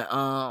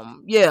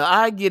won. Yeah,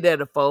 I give that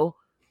a 4.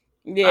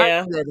 Yeah.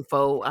 I give that a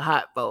 4, a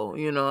hot 4.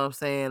 You know what I'm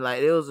saying?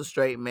 Like, it was a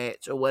straight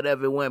match or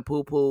whatever. It went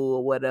poo poo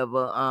or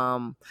whatever.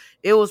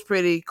 It was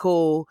pretty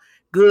cool.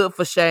 Good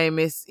for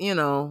Sheamus. You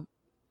know,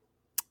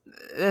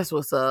 that's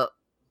what's up.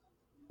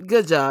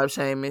 Good job,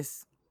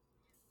 Sheamus.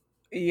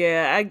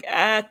 Yeah,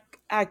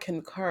 I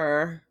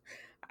concur.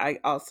 I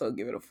also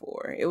give it a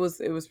 4. It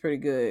was pretty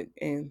good.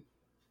 And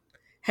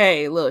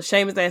hey, look,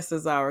 Sheamus and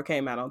Cesaro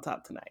came out on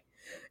top tonight.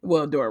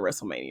 Well, during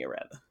WrestleMania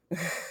rather.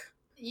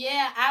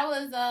 Yeah, I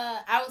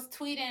was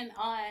tweeting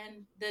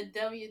on the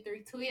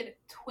W3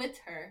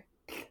 Twitter.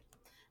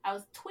 I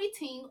was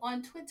tweeting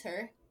on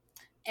Twitter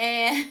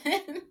and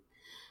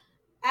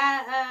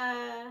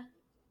I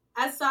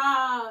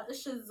saw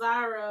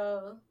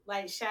Cesaro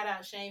like shout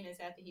out Sheamus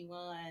after he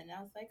won.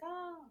 I was like,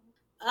 oh.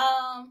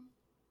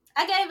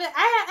 I gave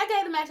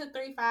the match a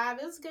 3.5.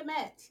 It was a good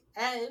match.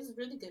 It was a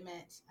really good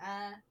match.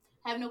 I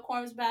have no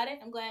qualms about it.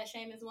 I'm glad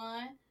Sheamus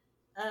won.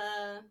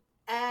 I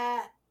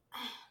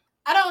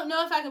don't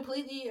know if I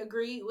completely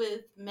agree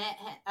with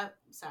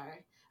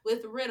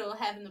with Riddle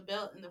having the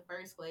belt in the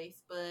first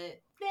place, but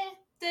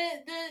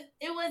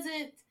it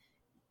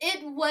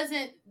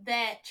wasn't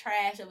that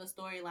trash of a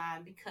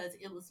storyline because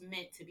it was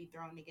meant to be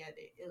thrown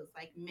together. It was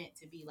like meant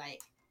to be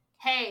like,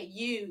 hey,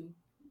 you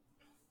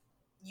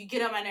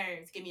get on my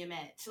nerves, give me a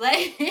match.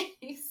 Like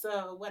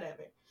so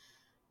whatever.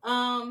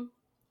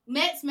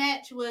 Next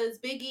match was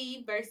Big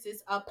E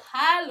versus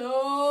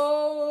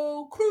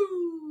Apollo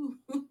Crew.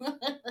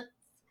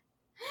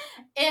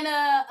 In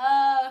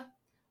a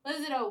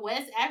a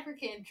West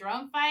African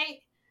drum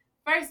fight?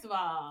 First of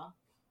all,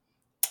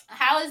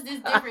 how is this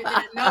different than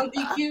a no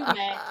DQ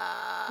match?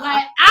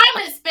 Like,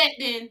 I'm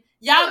expecting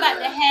y'all about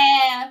to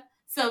have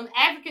some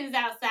Africans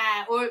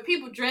outside or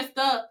people dressed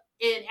up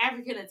in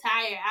African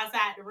attire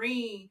outside the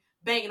ring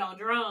banging on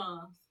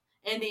drums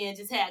and then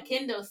just have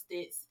kendo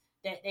sticks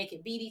that they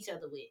could beat each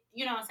other with.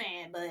 You know what I'm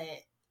saying?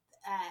 But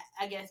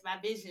I guess my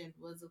vision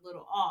was a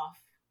little off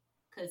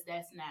because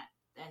that's not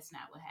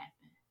what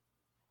happened.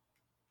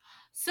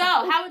 So,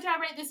 how would y'all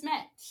rate this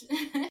match?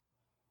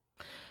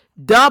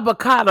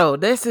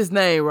 Dabakato, that's his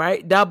name,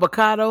 right?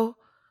 Dabakato,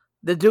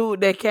 the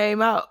dude that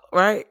came out,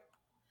 right?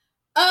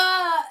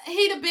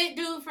 He the big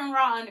dude from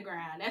Raw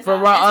Underground.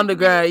 Raw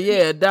Underground,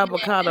 yeah.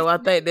 Dabakato, I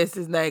think that's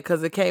his name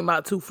because it came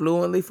out too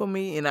fluently for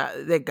me, and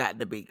that got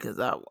to be because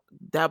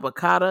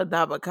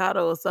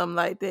Dabakato or something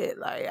like that.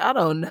 Like, I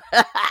don't know.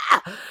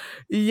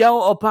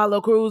 Yo,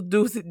 Apollo Crews,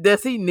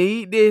 does he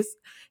need this?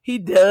 He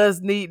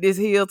does need this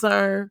heel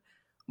turn,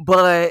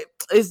 but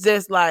it's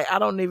just like I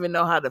don't even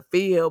know how to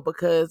feel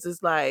because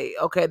it's like,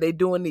 okay, they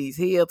doing these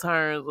heel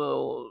turns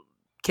or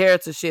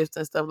character shifts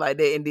and stuff like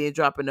that and then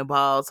dropping the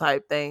ball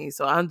type thing.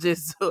 So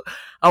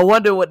I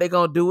wonder what they're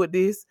gonna do with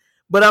this.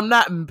 But I'm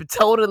not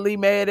totally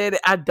mad at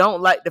it. I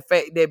don't like the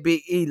fact that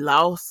Big E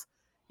lost.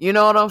 You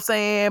know what I'm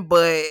saying?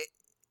 But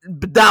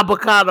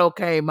Dabocado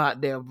came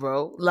out there,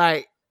 bro.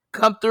 Like,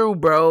 come through,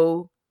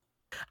 bro.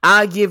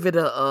 I give it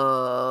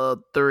a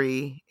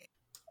 3.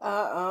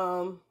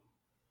 Uh,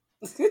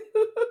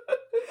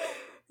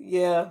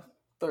 yeah,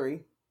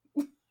 3.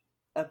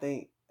 I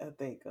think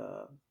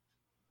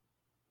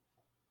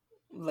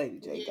Lady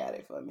J got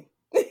it for me.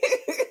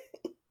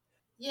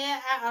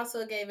 Yeah, I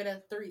also gave it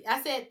a 3.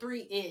 I said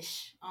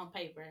 3-ish on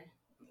paper.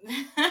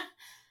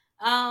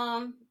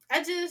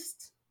 I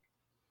just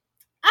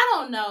I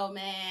don't know,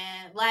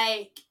 man.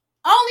 Like,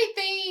 only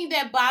thing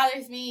that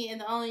bothers me and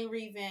the only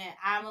reason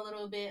I'm a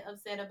little bit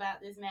upset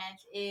about this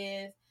match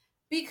is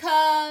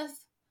because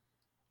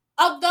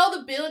although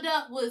the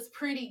build-up was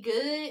pretty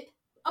good,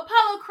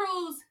 Apollo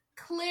Crews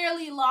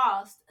clearly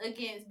lost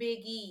against Big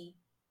E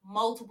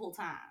multiple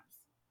times.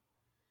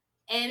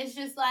 And it's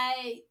just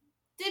like,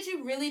 did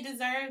you really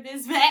deserve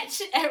this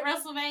match at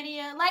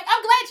WrestleMania? Like,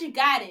 I'm glad you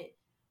got it,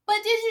 but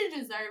did you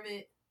deserve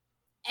it?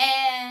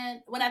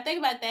 And when I think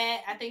about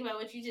that, I think about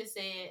what you just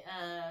said,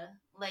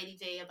 Lady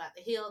J, about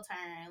the heel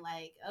turn.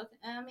 Like, okay,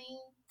 I mean,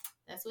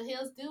 that's what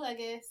heels do, I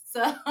guess.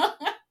 So,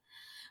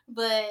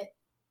 but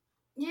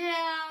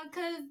yeah,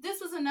 because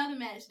this was another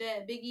match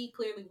that Big E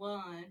clearly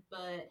won,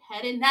 but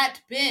had it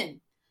not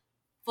been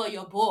for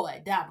your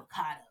boy,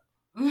 Dabocado.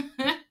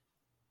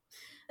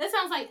 That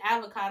sounds like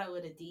avocado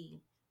with a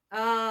D.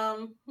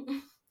 The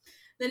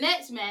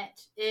next match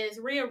is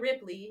Rhea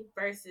Ripley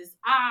versus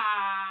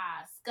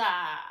Asuka.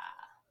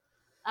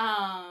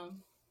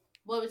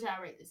 What would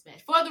y'all rate this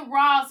match? For the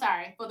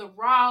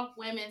Raw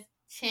Women's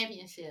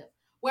Championship,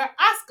 where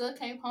Asuka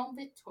came home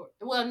victorious.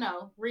 Well,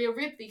 no, Rhea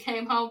Ripley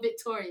came home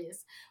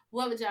victorious.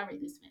 What would y'all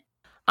rate this match?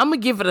 I'm gonna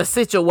give it a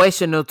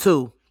situational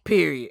 2.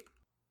 Period.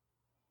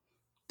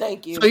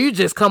 Thank you. So you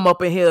just come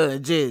up in here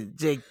and just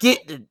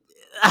get the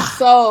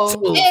So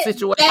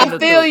situational. I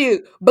feel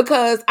you,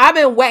 because I've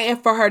been waiting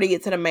for her to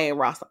get to the main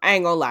roster. I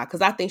ain't gonna lie,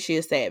 because I think she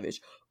is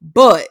savage.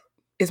 But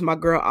it's my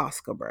girl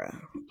Asuka, bro.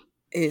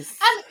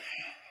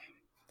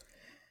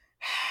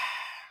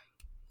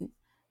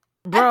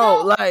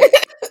 Bro, like,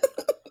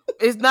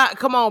 it's not.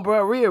 Come on,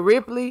 bro. Rhea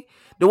Ripley,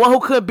 the one who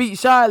could beat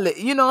Charlotte.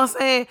 You know what I'm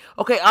saying?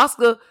 Okay,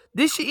 Asuka,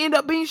 did she end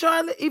up beating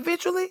Charlotte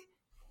eventually?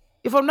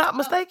 If I'm not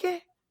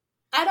mistaken,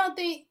 I don't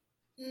think.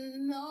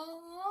 No,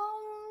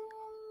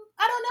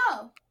 I don't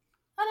know.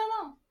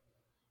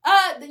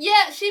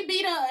 Yeah, she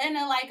beat her in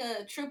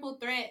a triple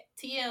threat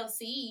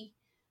TLC,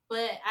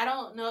 but I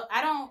don't know.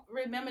 I don't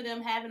remember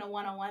them having a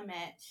 1-on-1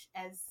 match.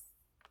 As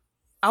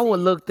I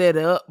would look that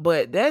up,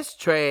 but that's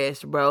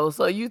trash, bro.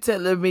 So you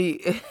telling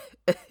me?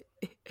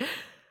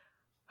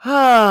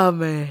 Oh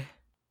man,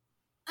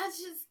 I'm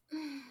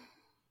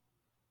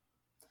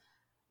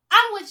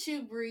with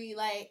you, Bree.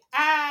 Like,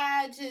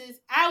 I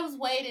was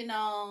waiting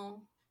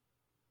on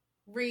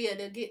Rhea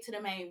to get to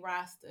the main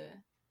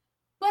roster.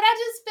 But I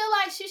just feel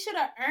like she should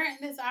have earned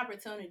this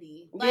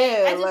opportunity. Like,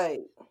 yeah,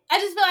 I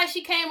just feel like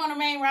she came on the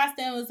main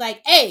roster and was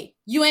like, "Hey,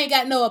 you ain't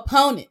got no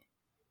opponent.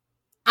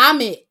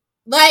 I'm it."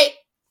 Like,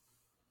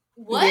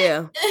 what?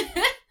 Yeah.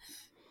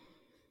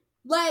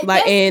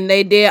 Like, and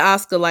they did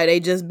Asuka like they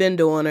just been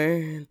doing her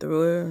and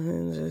threw her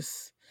and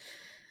just.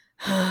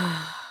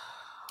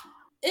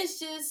 It's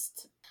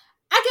just,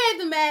 I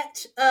gave the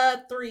match a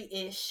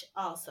 3-ish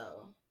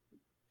also,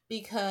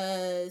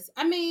 because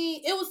I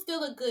mean, it was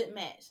still a good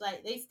match.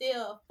 Like, they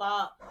still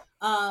fought.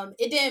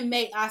 It didn't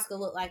make Asuka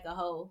look like a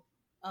hoe.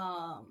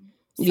 So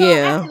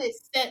yeah, I can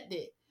accept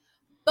it.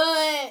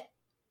 But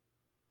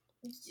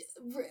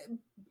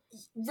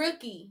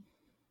rookie.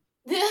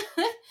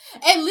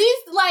 at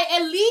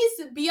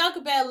least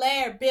Bianca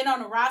Belair been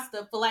on the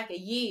roster for like a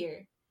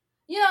year.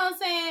 You know what I'm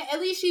saying? At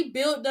least she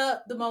built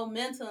up the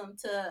momentum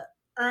to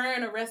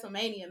earn a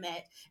WrestleMania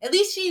match. At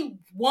least she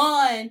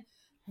won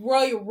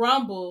Royal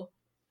Rumble.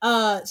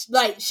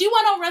 Like, she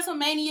won on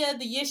WrestleMania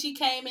the year she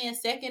came in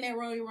second at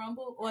Royal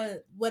Rumble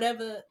or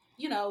whatever.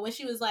 You know, when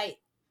she was like,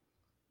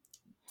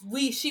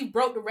 she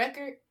broke the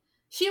record.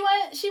 She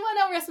went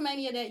on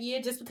WrestleMania that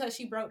year just because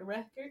she broke the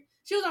record.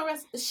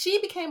 She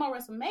became on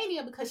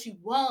WrestleMania because she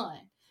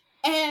won.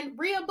 And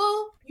Rhea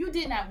Boo, you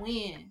did not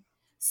win.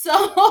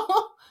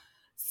 So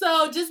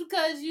just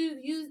because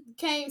you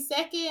came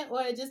second,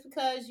 or just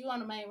because you on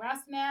the main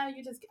roster now,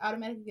 you just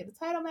automatically get a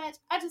title match.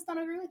 I just don't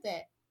agree with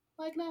that.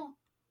 Like, no.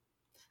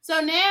 So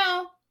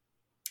now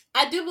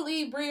I do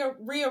believe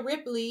Rhea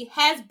Ripley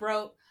has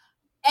broke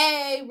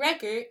a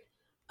record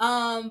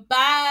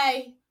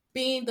by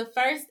being the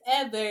first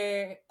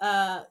ever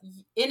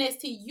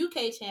NXT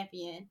UK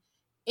champion,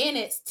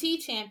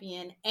 NXT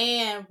champion,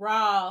 and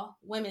Raw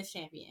Women's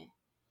champion.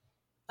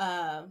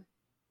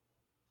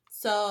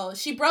 So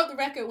she broke the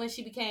record when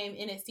she became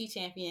NXT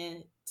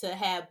champion to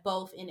have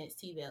both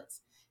NXT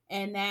belts.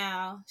 And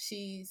now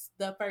she's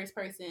the first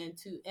person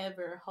to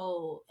ever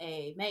hold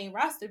a main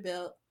roster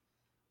belt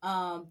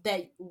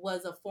that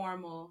was a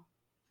formal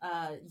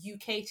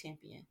UK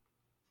champion.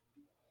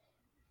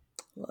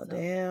 Well,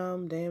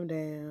 damn.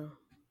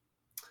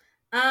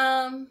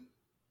 I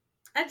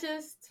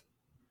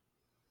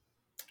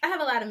have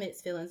a lot of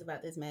mixed feelings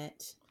about this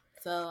match.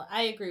 So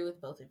I agree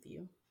with both of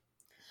you.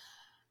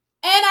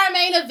 And our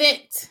main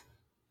event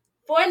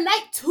for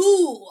night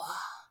 2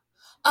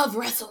 of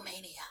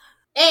WrestleMania.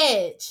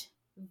 Edge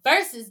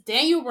versus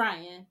Daniel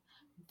Bryan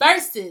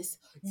versus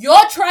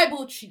your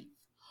tribal chief,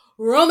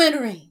 Roman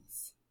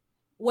Reigns.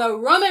 Where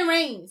Roman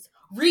Reigns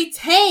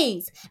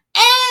retains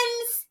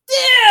and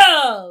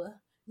still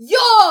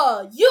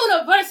your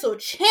Universal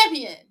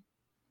Champion,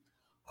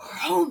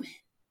 Roman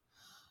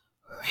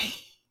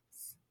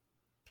Reigns.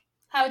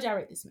 How would y'all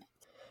rate this match?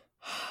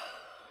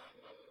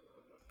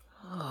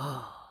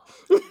 I'm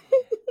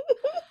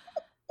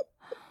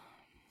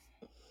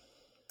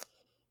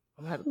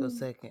gonna have to go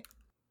second.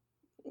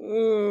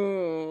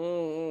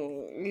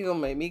 You gonna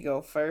make me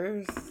go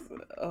first?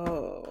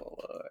 Oh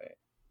Lord.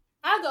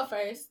 I'll go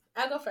first.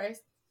 I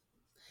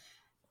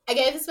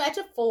gave this match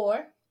a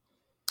 4.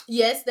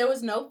 Yes, there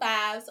was no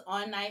 5s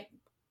on night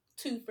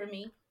 2 for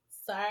me.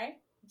 Sorry,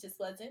 just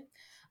wasn't.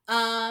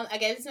 I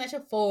gave this match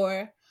a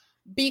 4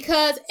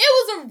 because it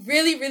was a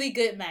really, really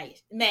good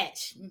match.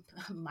 It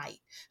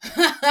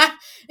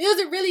was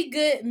a really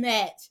good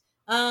match.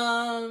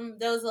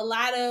 There was a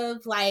lot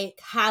of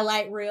like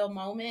highlight reel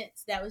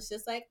moments that was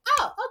just like,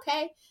 oh,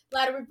 okay. A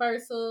lot of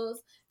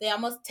reversals. They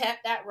almost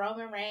tapped out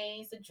Roman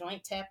Reigns, the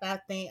joint tap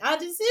out thing.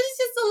 It's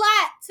just a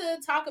lot to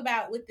talk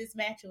about with this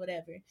match or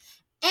whatever.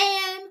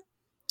 And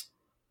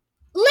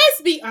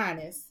let's be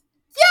honest.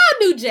 Y'all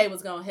knew Jay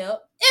was gonna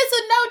help. It's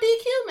a no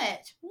DQ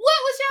match. What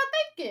was y'all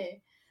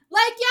thinking?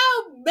 Like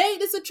y'all made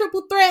this a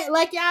triple threat.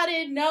 Like y'all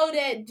didn't know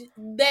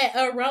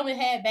that Roman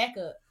had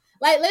backup.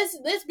 Like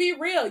let's be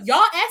real.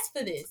 Y'all asked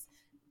for this.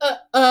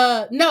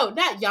 No,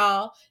 not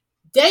y'all.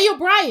 Daniel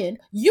Bryan,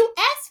 you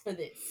asked for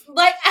this.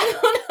 Like I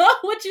don't know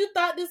what you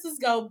thought this was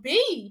gonna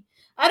be.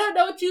 I don't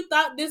know what you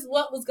thought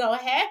what was gonna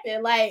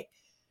happen. Like,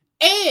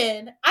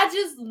 and I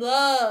just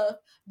love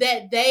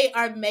that they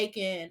are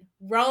making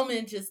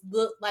Roman just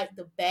look like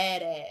the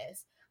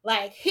badass.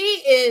 Like he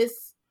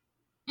is.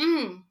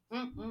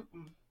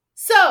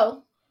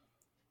 So,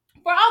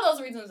 for all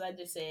those reasons I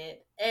just said,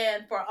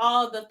 and for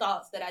all the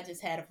thoughts that I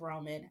just had of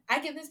Roman, I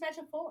give this match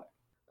a 4.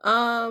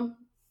 I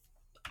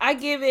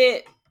give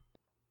it.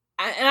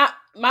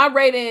 My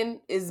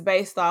rating is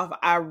based off.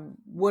 I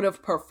would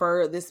have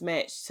preferred this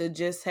match to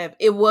just have.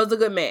 It was a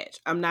good match.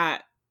 I'm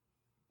not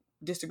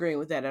disagreeing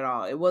with that at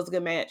all. It was a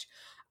good match.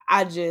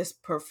 I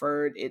just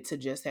preferred it to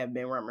just have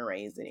been Roman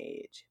Reigns and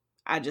Edge.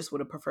 I just would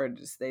have preferred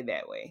it to stay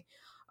that way.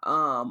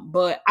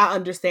 But I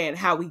understand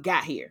how we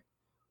got here.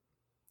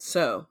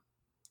 So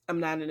I'm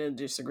not in a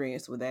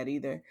disagreement with that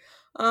either.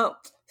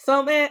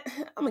 So man,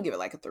 I'm gonna give it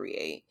like a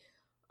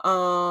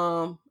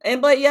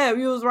 3.8. But yeah,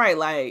 you was right.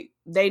 Like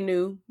they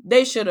knew,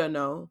 they should have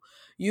known.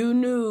 You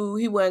knew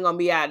he wasn't gonna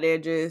be out there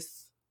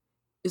just.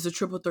 It's a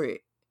triple threat.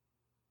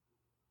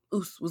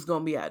 Oos was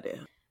gonna be out there.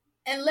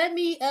 And let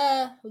me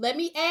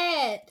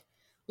add,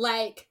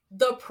 like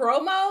the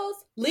promos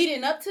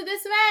leading up to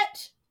this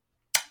match.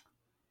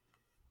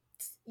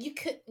 You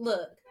could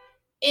look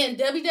in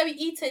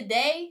WWE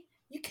today.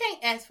 You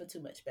can't ask for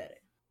too much better.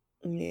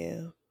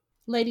 Yeah.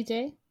 Lady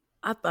J?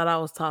 I thought I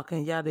was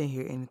talking. Y'all didn't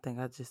hear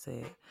anything I just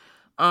said.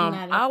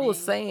 I was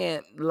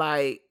saying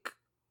like,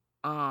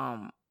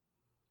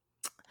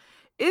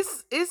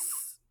 it's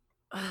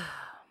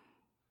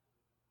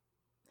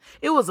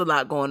it was a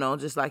lot going on,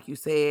 just like you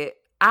said.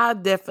 I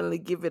definitely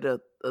give it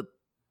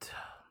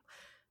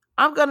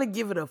I'm gonna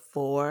give it a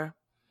 4,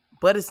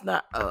 but it's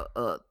not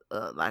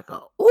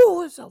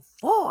it's a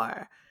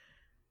 4.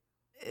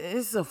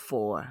 It's a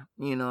 4.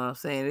 You know what I'm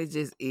saying? It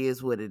just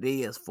is what it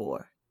is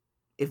for.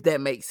 If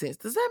that makes sense.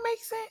 Does that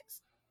make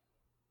sense?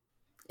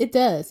 It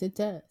does.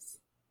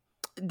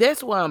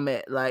 That's where I'm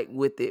at, like,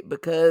 with it.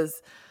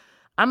 Because,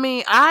 I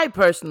mean, I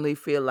personally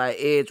feel like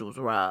Edge was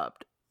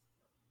robbed.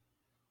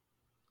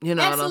 You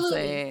know Absolutely. What I'm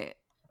saying?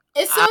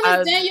 As soon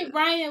as Daniel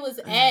Bryan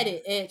was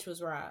added, Edge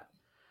was robbed.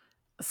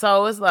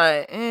 So it's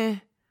like,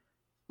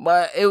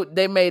 But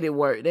they made it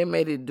work. They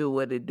made it do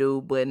what it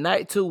do. But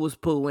night 2 was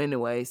poo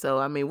anyway. So,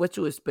 I mean, what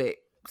you expect?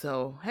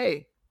 So,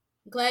 hey.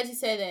 Glad you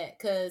said that.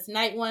 Because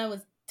night 1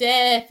 was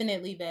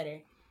definitely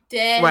better.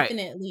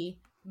 Definitely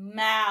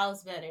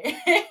miles better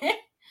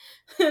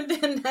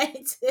than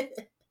night 2.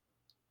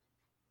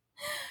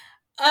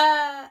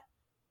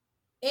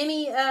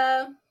 Any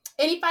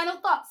final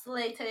thoughts,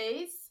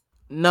 ladies?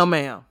 No,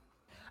 ma'am.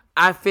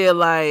 I feel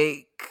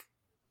like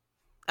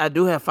I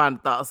do have final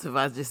thoughts. If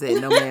I just say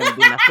no, ma'am,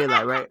 then I feel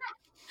like, right?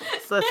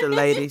 Such a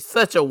lady,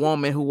 such a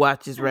woman who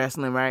watches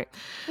wrestling, right?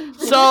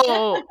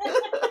 So,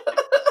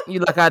 you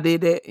like I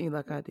did that?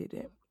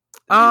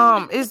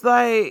 It's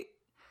like,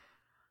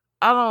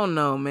 I don't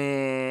know,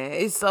 man.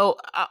 It's so,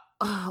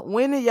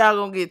 when are y'all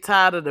gonna get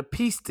tired of the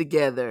piece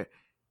together?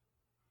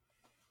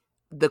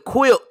 The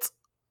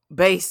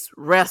quilt-based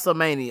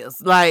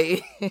WrestleManias.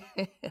 Like,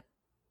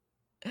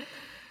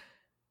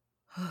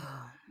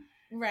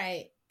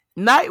 right.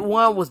 Night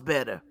 1 was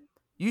better.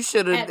 You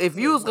should have, if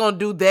you was gonna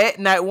do that,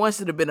 night 1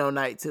 should have been on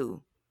night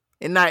 2.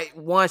 And night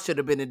 1 should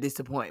have been a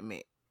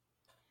disappointment.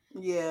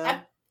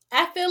 Yeah.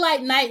 I feel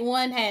like night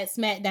 1 had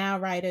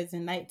SmackDown writers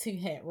and night 2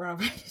 had Raw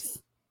writers.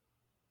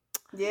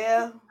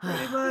 Yeah,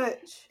 pretty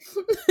much.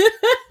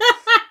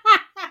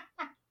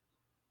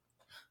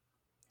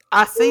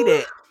 I see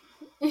that.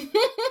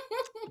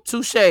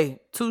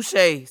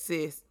 Touche,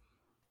 sis.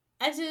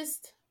 I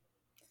just,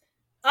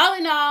 all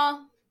in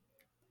all,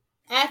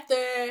 after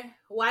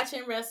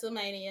watching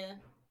WrestleMania,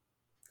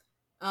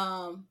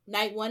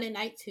 night 1 and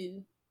night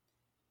 2,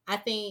 I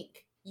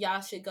think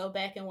y'all should go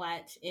back and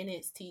watch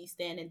NXT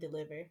Stand and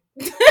Deliver.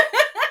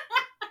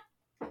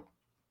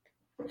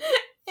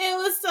 It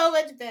was so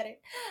much better.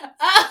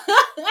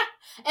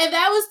 And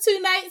that was 2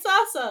 nights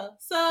also.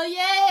 So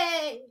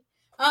yay.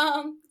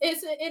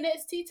 It's an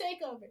NXT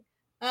takeover.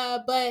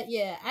 But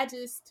yeah, I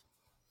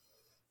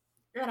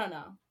don't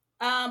know.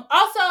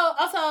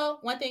 Also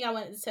one thing I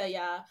wanted to tell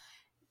y'all.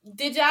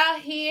 Did y'all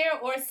hear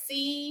or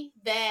see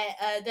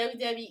that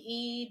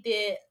WWE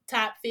did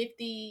top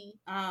 50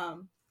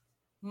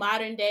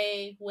 modern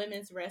day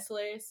women's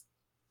wrestlers?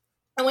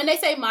 And when they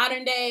say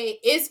modern day,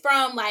 it's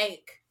from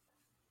like,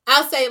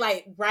 I'll say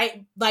like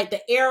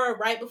the era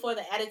right before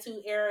the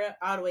Attitude Era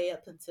all the way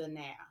up until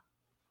now.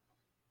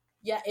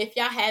 Yeah, if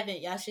y'all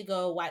haven't, y'all should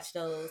go watch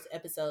those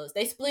episodes.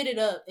 They split it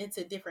up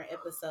into different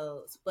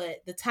episodes,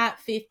 but the top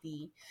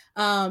 50,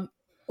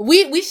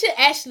 we should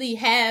actually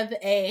have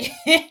a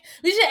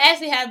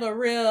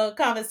real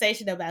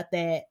conversation about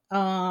that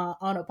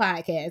on a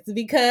podcast,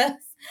 because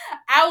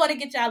I want to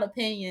get y'all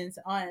opinions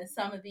on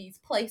some of these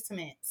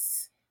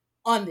placements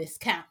on this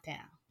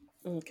countdown.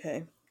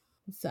 Okay.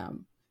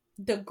 So,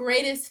 the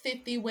greatest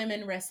 50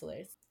 women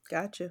wrestlers.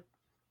 Gotcha.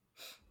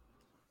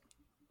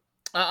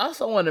 I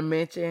also want to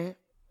mention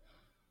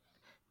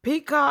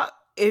Peacock.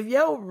 If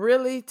y'all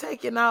really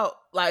taking out,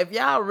 like, if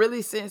y'all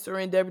really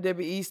censoring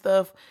WWE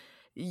stuff,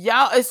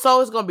 it's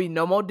gonna be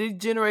no more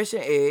Generation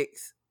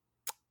X.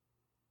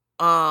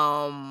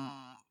 I'm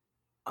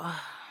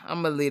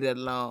gonna leave it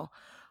alone.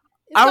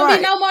 It's gonna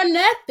be no more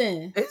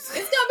nothing. It's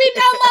gonna be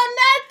no more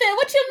nothing.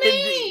 What you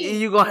mean?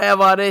 You gonna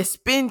have all that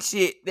spin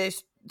shit, that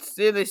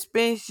silly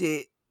spin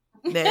shit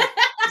that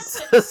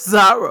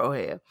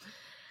Cesaro have.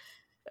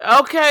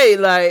 Okay,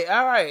 like,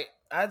 all right.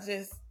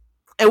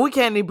 And we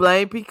can't even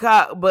blame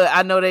Peacock, but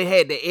I know they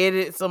had to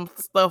edit some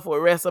stuff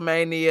with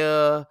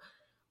WrestleMania.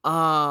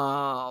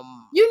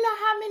 You know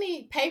how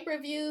many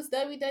pay-per-views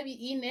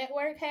WWE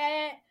Network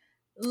had?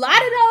 A lot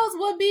of those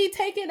would be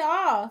taken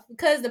off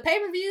because the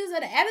pay-per-views of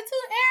the Attitude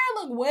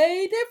Era look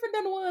way different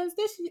than the ones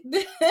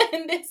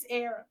in this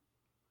era.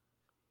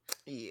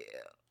 Yeah.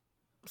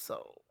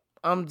 So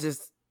I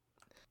just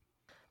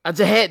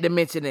had to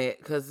mention that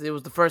because it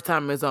was the first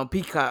time it was on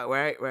Peacock,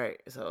 right?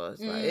 So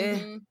it's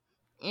like,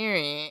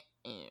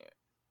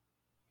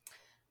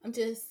 I'm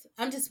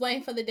just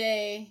waiting for the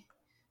day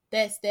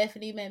that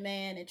Stephanie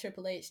McMahon and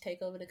Triple H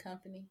take over the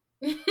company.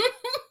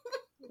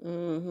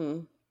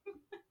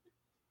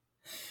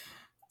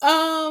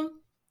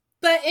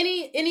 But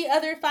any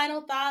other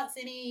final thoughts?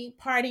 Any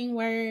parting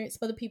words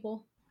for the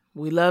people?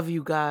 We love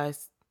you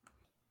guys.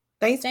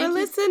 Thanks for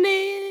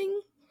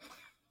listening.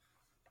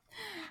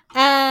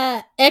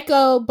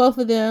 Echo both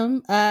of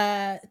them.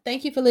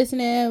 Thank you for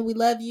listening. We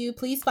love you.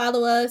 Please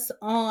follow us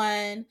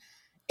on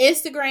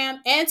Instagram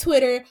and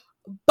Twitter,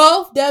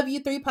 both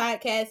W3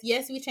 Podcasts.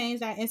 Yes, we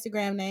changed our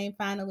Instagram name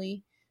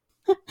finally.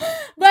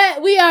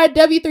 But we are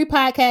W3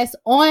 Podcasts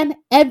on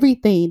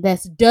everything.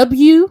 That's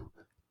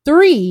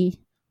W3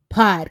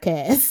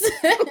 Podcasts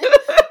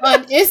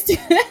on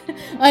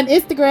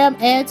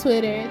Instagram and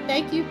Twitter.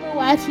 Thank you for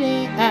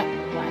watching.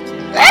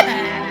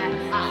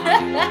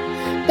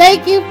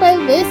 Thank you for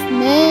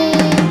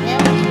listening.